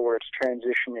well, where it's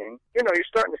transitioning. You know, you're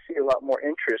starting to see a lot more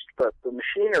interest, but the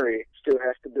machinery still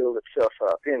has to build itself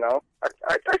up. You know,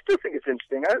 I still think it's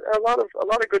interesting. A lot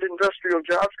of good industrial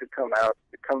jobs could come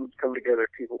together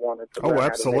if people wanted to. Oh,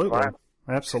 absolutely,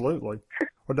 absolutely.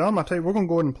 Well, Dom, I tell you, we're going to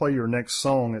go ahead and play your next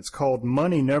song. It's called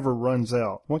 "Money Never Runs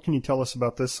Out." What can you tell us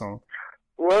about this song?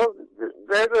 Well,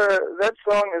 that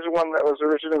song is one that was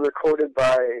originally recorded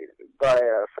by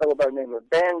a fellow by the name of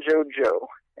Banjo Joe.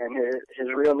 And his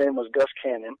real name was Gus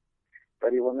Cannon,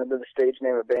 but he went under the stage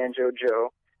name of Banjo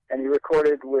Joe. And he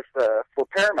recorded for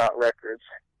Paramount Records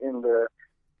in the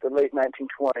late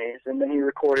 1920s, and then he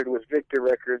recorded with Victor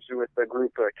Records with the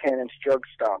group Cannon's Jug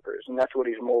Stompers, and that's what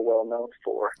he's more well known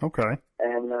for. Okay.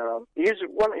 And he's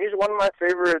one of my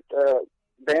favorite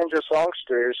banjo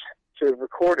songsters to have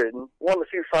recorded, and one of the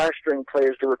few 5-string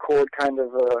players to record kind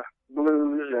of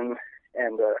blues and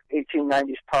and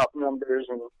 1890s pop numbers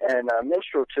and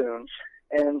minstrel tunes.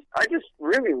 And I just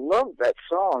really love that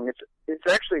song. It's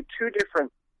actually two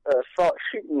different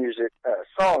sheet music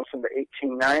songs from the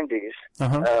 1890s.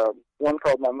 Uh-huh. One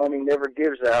called My Money Never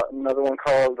Gives Out, and another one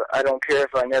called I Don't Care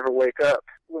If I Never Wake Up.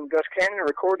 When Gus Cannon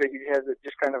recorded, he has it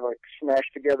just kind of like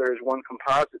smashed together as one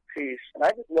composite piece. And I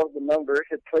just loved the number.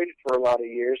 Had played it for a lot of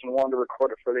years and wanted to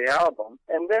record it for the album.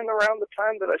 And then around the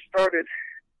time that I started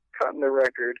cutting the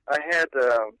record, I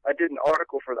did an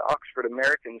article for the Oxford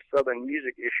American Southern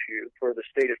Music issue for the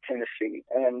state of Tennessee,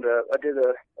 and I did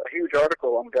a huge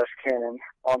article on Gus Cannon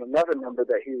on another number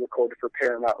that he recorded for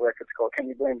Paramount Records called "Can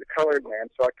You Blame the Colored Man?"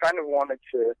 So I kind of wanted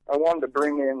to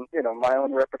bring in, you know, my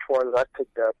own repertoire that I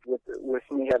picked up with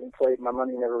me having played My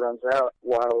Money Never Runs Out,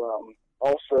 while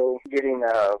also getting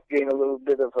a little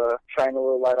bit of shine a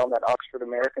little light on that Oxford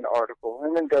American article.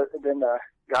 And then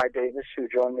Guy Davis, who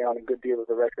joined me on a good deal of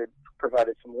the record,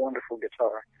 provided some wonderful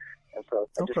guitar. And so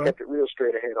I just kept it real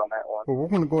straight ahead on that one. Well, we're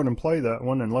going to go ahead and play that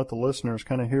one and let the listeners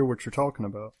kind of hear what you're talking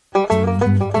about.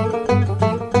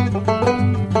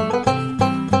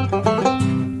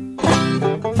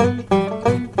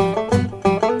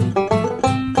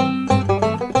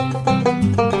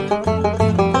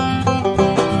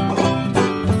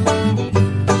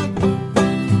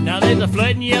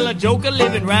 Joker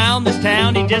living round this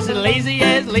town, he just as lazy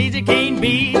can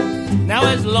be. Now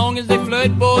as long as they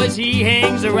flirt, boys, he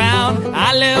hangs around.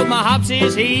 I love my hops,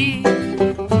 says he.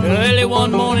 Early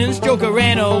one morning, this Joker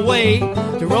ran away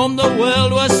to roam the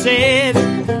world, was said.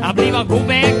 I believe I'll go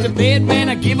back to bed, man,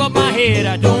 I give up my head.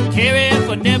 I don't care if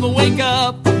I never wake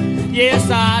up. Yes,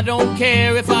 I don't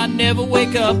care if I never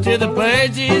wake up till the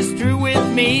birds is through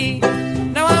with me.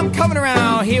 Now I'm coming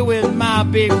around here with my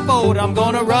big boat. I'm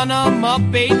gonna run 'em up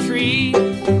a tree.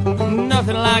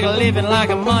 Nothing like living like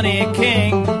a money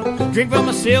king. Drink from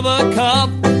a silver cup.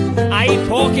 I eat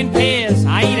pork and pears.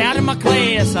 I eat out of my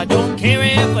class. I don't care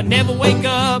if I never wake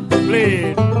up.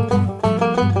 Bleed.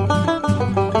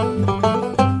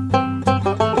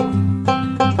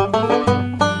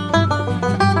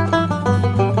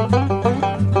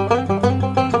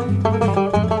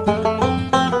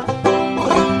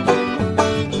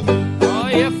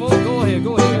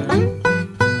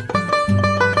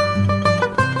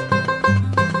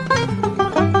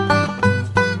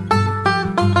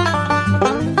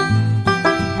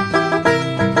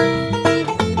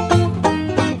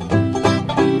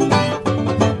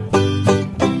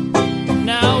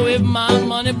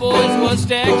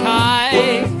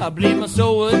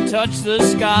 Touch the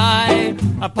sky.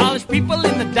 I polish people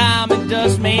in the diamond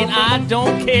dust, man. I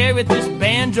don't care if this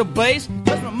banjo bass,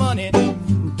 cause my money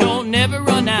don't never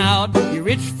run out. You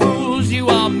rich fools, you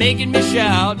are making me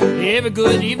shout. Every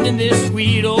good evening, this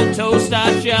sweet old toast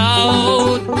I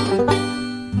shout.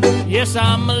 Yes,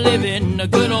 I'm a living a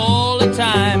good all the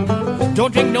time.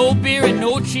 Don't drink no beer and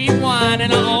no cheap wine,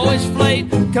 and I always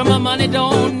flake, cause my money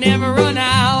don't never run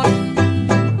out.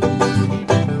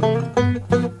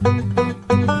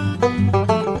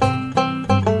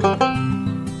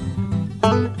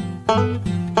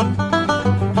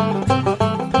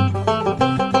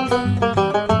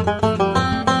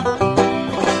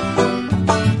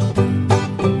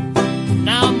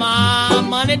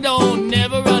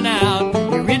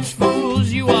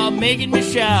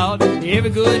 Shout. Every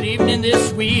good evening, this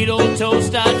sweet old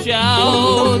toast I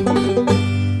shout.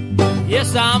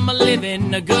 Yes, I'm a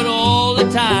living a good all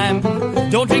the time.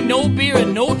 Don't drink no beer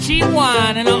and no cheap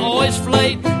wine, and I always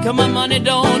flake, cause my money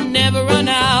don't never run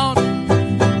out.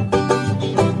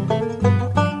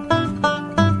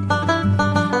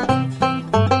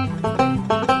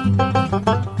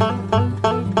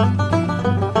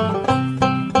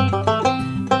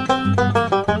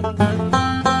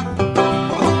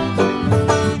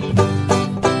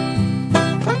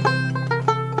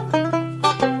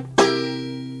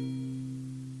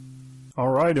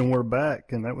 And we're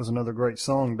back, and that was another great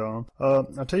song, Don. I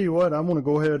tell you what, I want to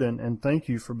go ahead and thank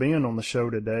you for being on the show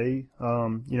today.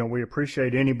 You know, we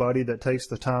appreciate anybody that takes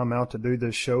the time out to do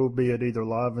this show, be it either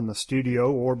live in the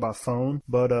studio or by phone.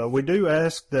 But we do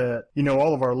ask that, you know,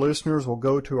 all of our listeners will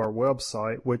go to our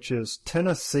website, which is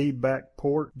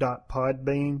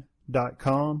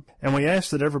TennesseeBackport.podbean.com, and we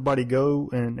ask that everybody go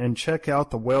and check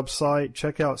out the website,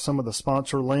 check out some of the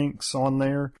sponsor links on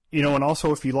there. You know, and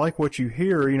also if you like what you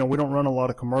hear, you know, we don't run a lot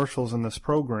of commercials in this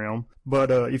program, but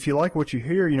if you like what you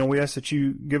hear, you know, we ask that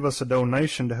you give us a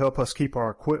donation to help us keep our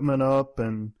equipment up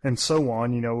and so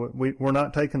on. You know, we're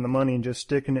not taking the money and just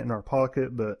sticking it in our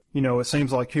pocket, but, you know, it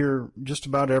seems like here just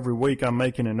about every week I'm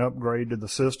making an upgrade to the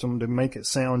system to make it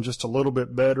sound just a little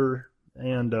bit better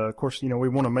And, of course, we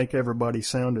want to make everybody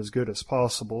sound as good as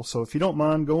possible. So if you don't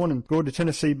mind go to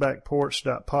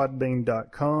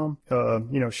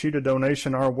TennesseeBackPorch.podbean.com, shoot a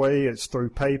donation our way. It's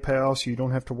through PayPal, so you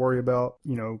don't have to worry about,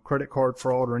 credit card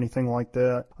fraud or anything like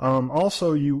that.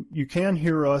 Also, you can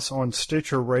hear us on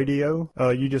Stitcher Radio.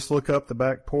 You just look up The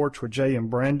Back Porch with Jay and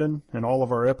Brandon, and all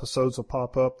of our episodes will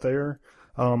pop up there.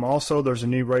 Also, there's a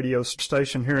new radio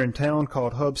station here in town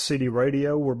called Hub City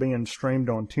Radio. We're being streamed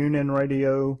on TuneIn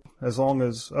Radio, as long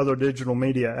as other digital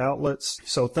media outlets.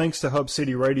 So thanks to Hub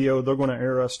City Radio, they're going to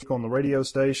air us on the radio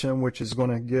station, which is going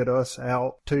to get us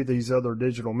out to these other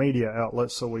digital media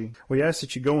outlets. So we ask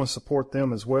that you go and support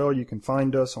them as well. You can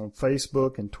find us on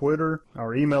Facebook and Twitter.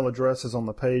 Our email address is on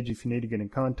the page if you need to get in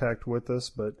contact with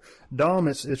us. But Dom,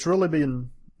 it's really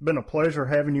been a pleasure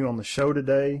having you on the show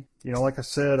today. Like I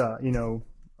said,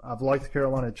 I've liked the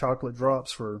Carolina Chocolate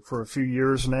Drops for a few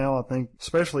years now. I think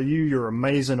especially you're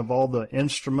amazing of all the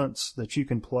instruments that you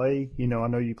can play. I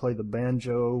know you play the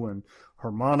banjo and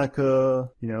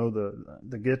harmonica,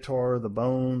 the guitar, the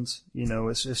bones.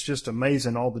 It's just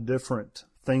amazing all the different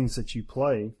things that you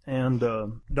play. And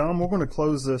Dom, we're going to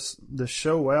close this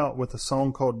show out with a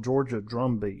song called Georgia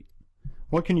Drumbeat.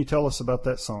 What can you tell us about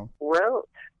that song? Well,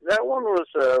 that one was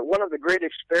one of the great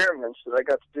experiments that I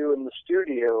got to do in the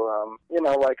studio.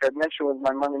 Like I mentioned with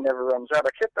My Money Never Runs Out,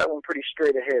 I kept that one pretty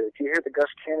straight ahead. If you hear the Gus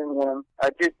Cannon one, I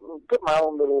did put my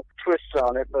own little twists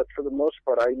on it, but for the most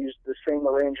part, I used the same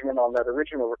arrangement on that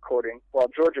original recording, while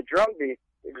Georgia Drumbeat,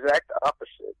 exact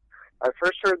opposite. I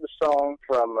first heard the song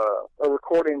from a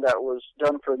recording that was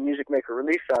done for the Music Maker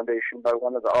Relief Foundation by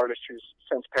one of the artists who's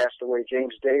since passed away,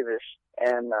 James Davis.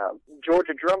 And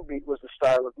Georgia Drumbeat was the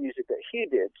style of music that he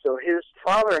did. So his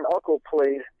father and uncle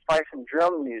played fife and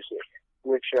drum music,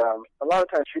 which a lot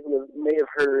of times people may have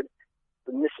heard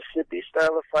the Mississippi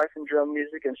style of fife and drum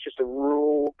music, and it's just a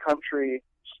rural country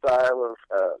style of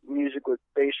music with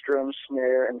bass drum,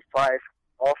 snare, and fife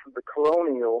off of the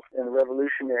colonial and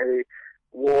Revolutionary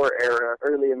War era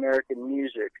early American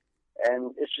music.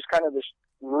 And it's just kind of this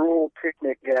rural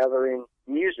picnic gathering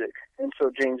music. And so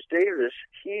James Davis,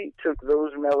 he took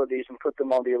those melodies and put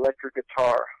them on the electric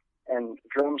guitar and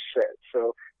drum set.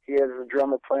 So he has a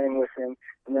drummer playing with him,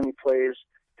 and then he plays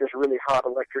this really hot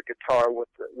electric guitar with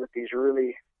these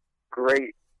really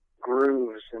great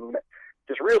grooves, and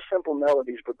just real simple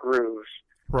melodies but grooves.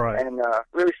 Right. And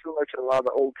really similar to a lot of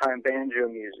the old-time banjo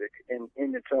music in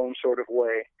its own sort of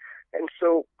way. And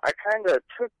so I kind of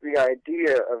took the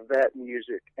idea of that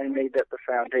music and made that the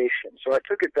foundation. So I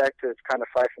took it back to its kind of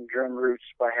fife and drum roots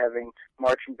by having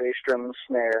marching bass drum and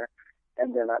snare,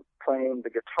 and then I'm playing the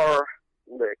guitar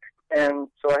lick. And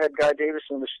so I had Guy Davis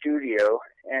in the studio,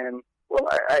 and, well,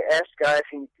 I asked Guy if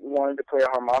he wanted to play a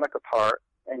harmonica part,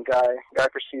 and Guy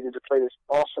proceeded to play this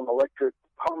awesome electric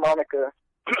harmonica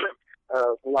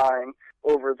line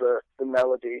over the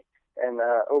melody and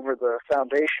over the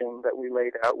foundation that we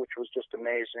laid out, which was just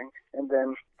amazing. And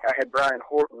then I had Brian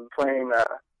Horton playing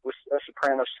with a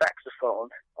soprano saxophone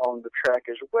on the track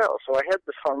as well. So I had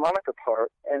this harmonica part,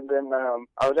 and then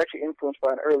I was actually influenced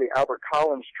by an early Albert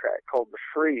Collins track called The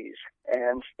Freeze,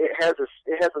 and it has a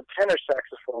tenor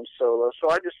saxophone solo. So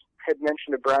I just had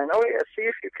mentioned to Brian, oh yeah, see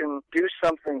if you can do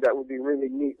something that would be really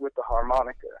neat with the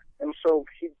harmonica. And so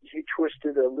he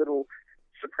twisted a little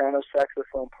soprano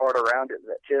saxophone part around it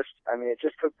that it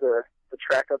just took the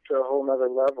track up to a whole nother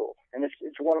level. And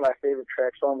it's one of my favorite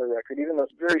tracks on the record. Even though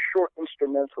it's very short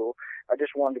instrumental, I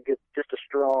just wanted to get just a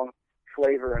strong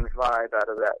flavor and vibe out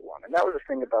of that one. And that was the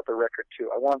thing about the record, too.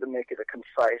 I wanted to make it a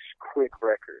concise, quick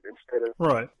record instead of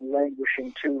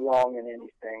languishing too long in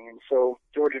anything. And so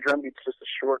Georgia Drumbeat's just a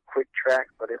short, quick track,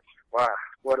 but it's, wow,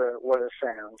 what a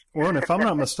sound. Well, and if I'm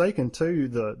not mistaken, too,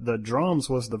 the drums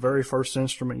was the very first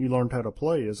instrument you learned how to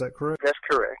play. Is that correct? That's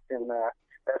correct. And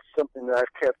that's something that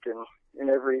I've kept in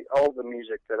all the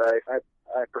music that I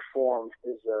performed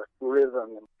is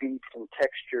rhythm and beats and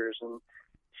textures and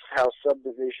how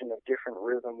subdivision of different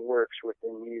rhythm works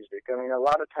within music. I mean, a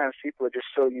lot of times people are just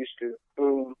so used to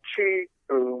boom, chi,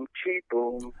 boom,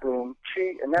 boom,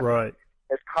 chi, and that's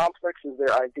as complex as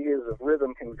their ideas of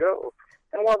rhythm can go.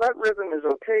 And while that rhythm is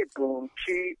okay, boom,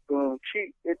 chi,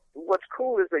 what's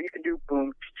cool is that you can do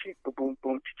boom, chi, boom,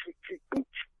 boom, chi, boom,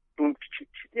 boom, chi,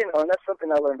 and that's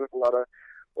something I learned with a lot of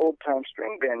old-time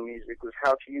string band music, was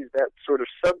how to use that sort of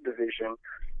subdivision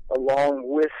along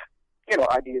with,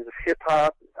 ideas of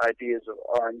hip-hop, ideas of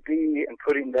R&B, and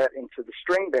putting that into the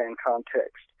string band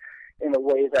context in a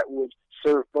way that would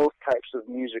serve both types of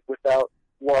music without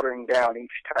watering down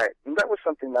each type. And that was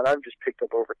something that I've just picked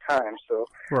up over time. So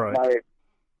my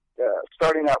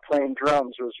starting out playing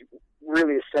drums was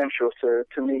really essential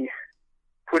to me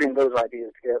putting those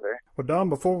ideas together. Well, Don,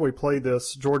 before we play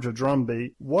this Georgia drum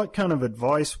beat, what kind of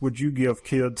advice would you give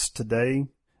kids today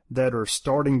that are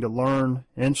starting to learn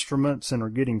instruments and are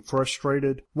getting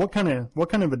frustrated? What kind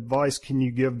of advice can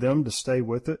you give them to stay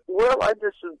with it? Well, I'd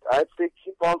say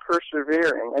keep on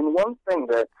persevering. And one thing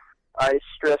that I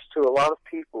stress to a lot of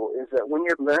people is that when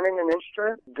you're learning an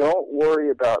instrument, don't worry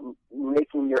about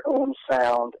making your own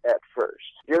sound at first.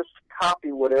 Just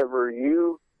copy whatever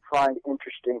you find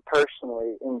interesting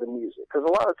personally in the music. Because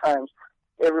a lot of times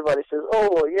everybody says, oh,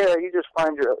 well, yeah, you just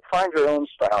find your own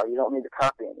style. You don't need to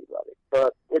copy anybody.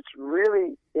 But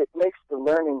it makes the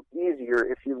learning easier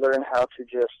if you learn how to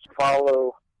just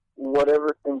follow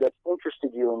whatever thing that's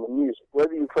interested you in the music.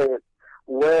 Whether you play it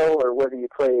well or whether you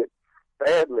play it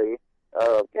badly,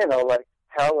 like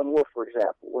Howlin' Wolf, for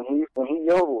example, when he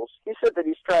yodels, he said that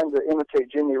he's trying to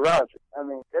imitate Jimmy Rogers. I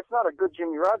mean, that's not a good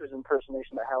Jimmy Rogers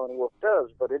impersonation that Howlin' Wolf does,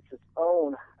 but it's its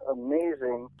own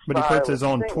amazing But he puts his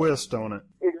own twist on it.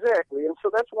 Exactly, and so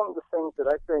that's one of the things that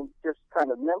I think just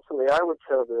kind of mentally I would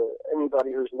tell to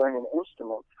anybody who's learning an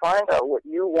instrument, find out what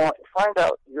you want, find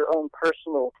out your own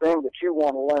personal thing that you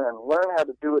want to learn how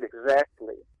to do it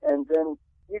exactly, and then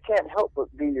you can't help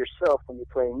but be yourself when you're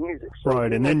playing music. So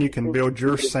right, and then you can build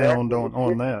your sound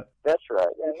on that. That's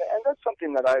right, and that's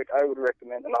something that I would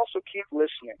recommend. And also keep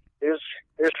listening.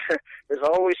 There's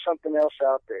always something else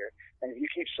out there, and if you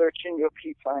keep searching, you'll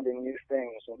keep finding new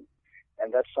things,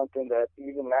 and that's something that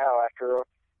even now, after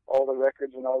all the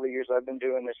records and all the years I've been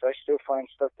doing this, I still find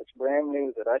stuff that's brand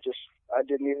new that I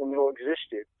didn't even know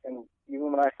existed. And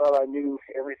even when I thought I knew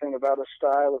everything about a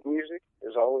style of music,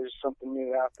 there's always something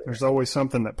new out there. There's always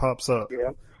something that pops up.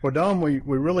 Yeah. Well, Don, we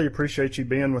really appreciate you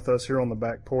being with us here on the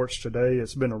back porch today.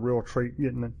 It's been a real treat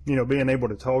being able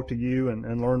to talk to you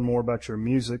and learn more about your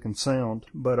music and sound.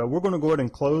 But we're going to go ahead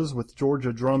and close with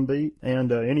Georgia Drum Beat.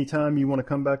 And anytime you want to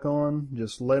come back on,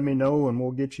 just let me know and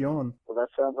we'll get you on. Well, that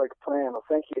sounds like a plan. Well,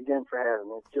 thank you again for having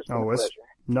me. It's just been a pleasure. It's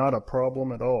not a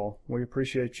problem at all. We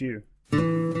appreciate you.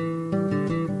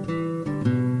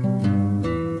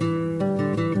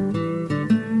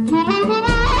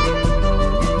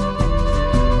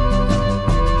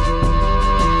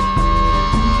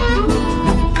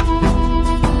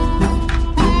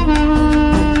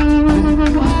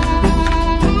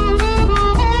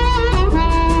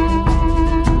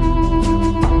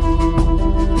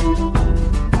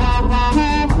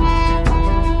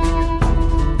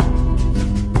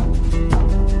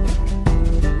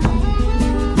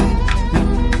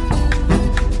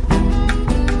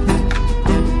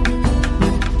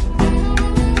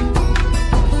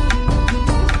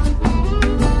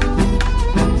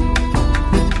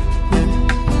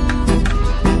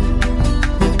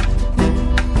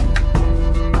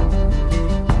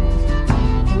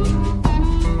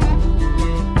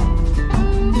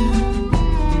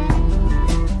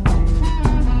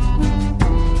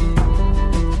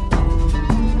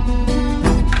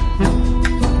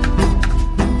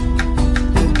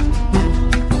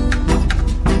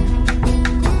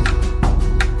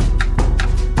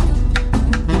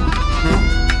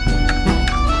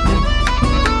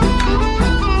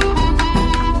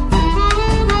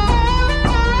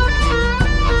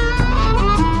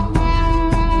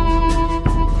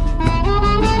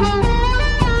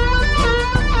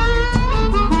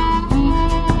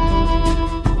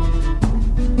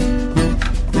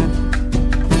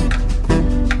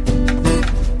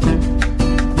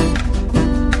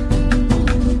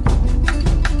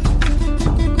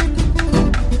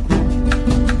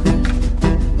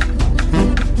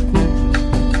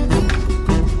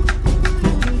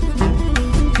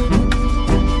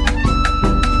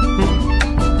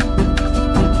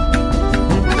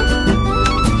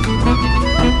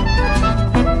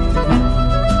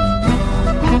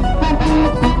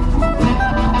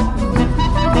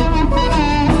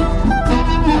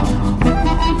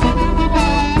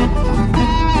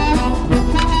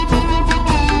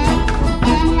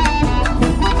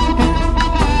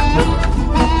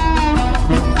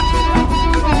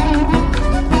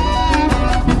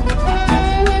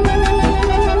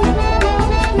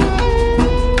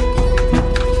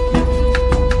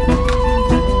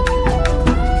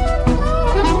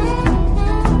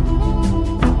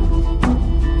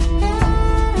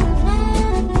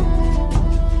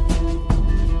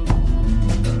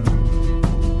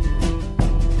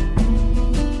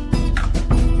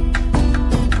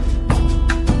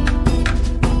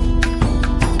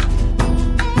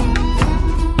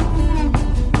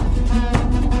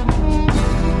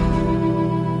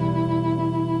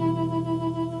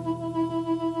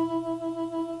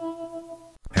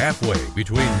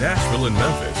 between Nashville and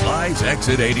Memphis lies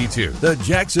Exit 82. The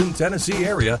Jackson, Tennessee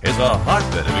area is a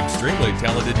hotbed of extremely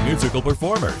talented musical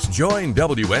performers. Join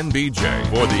WNBJ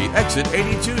for the Exit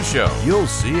 82 show. You'll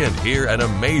see and hear an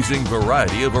amazing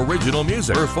variety of original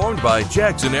music performed by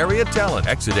Jackson area talent.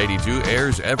 Exit 82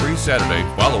 airs every Saturday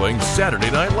following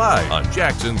Saturday Night Live on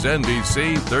Jackson's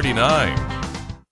NBC 39.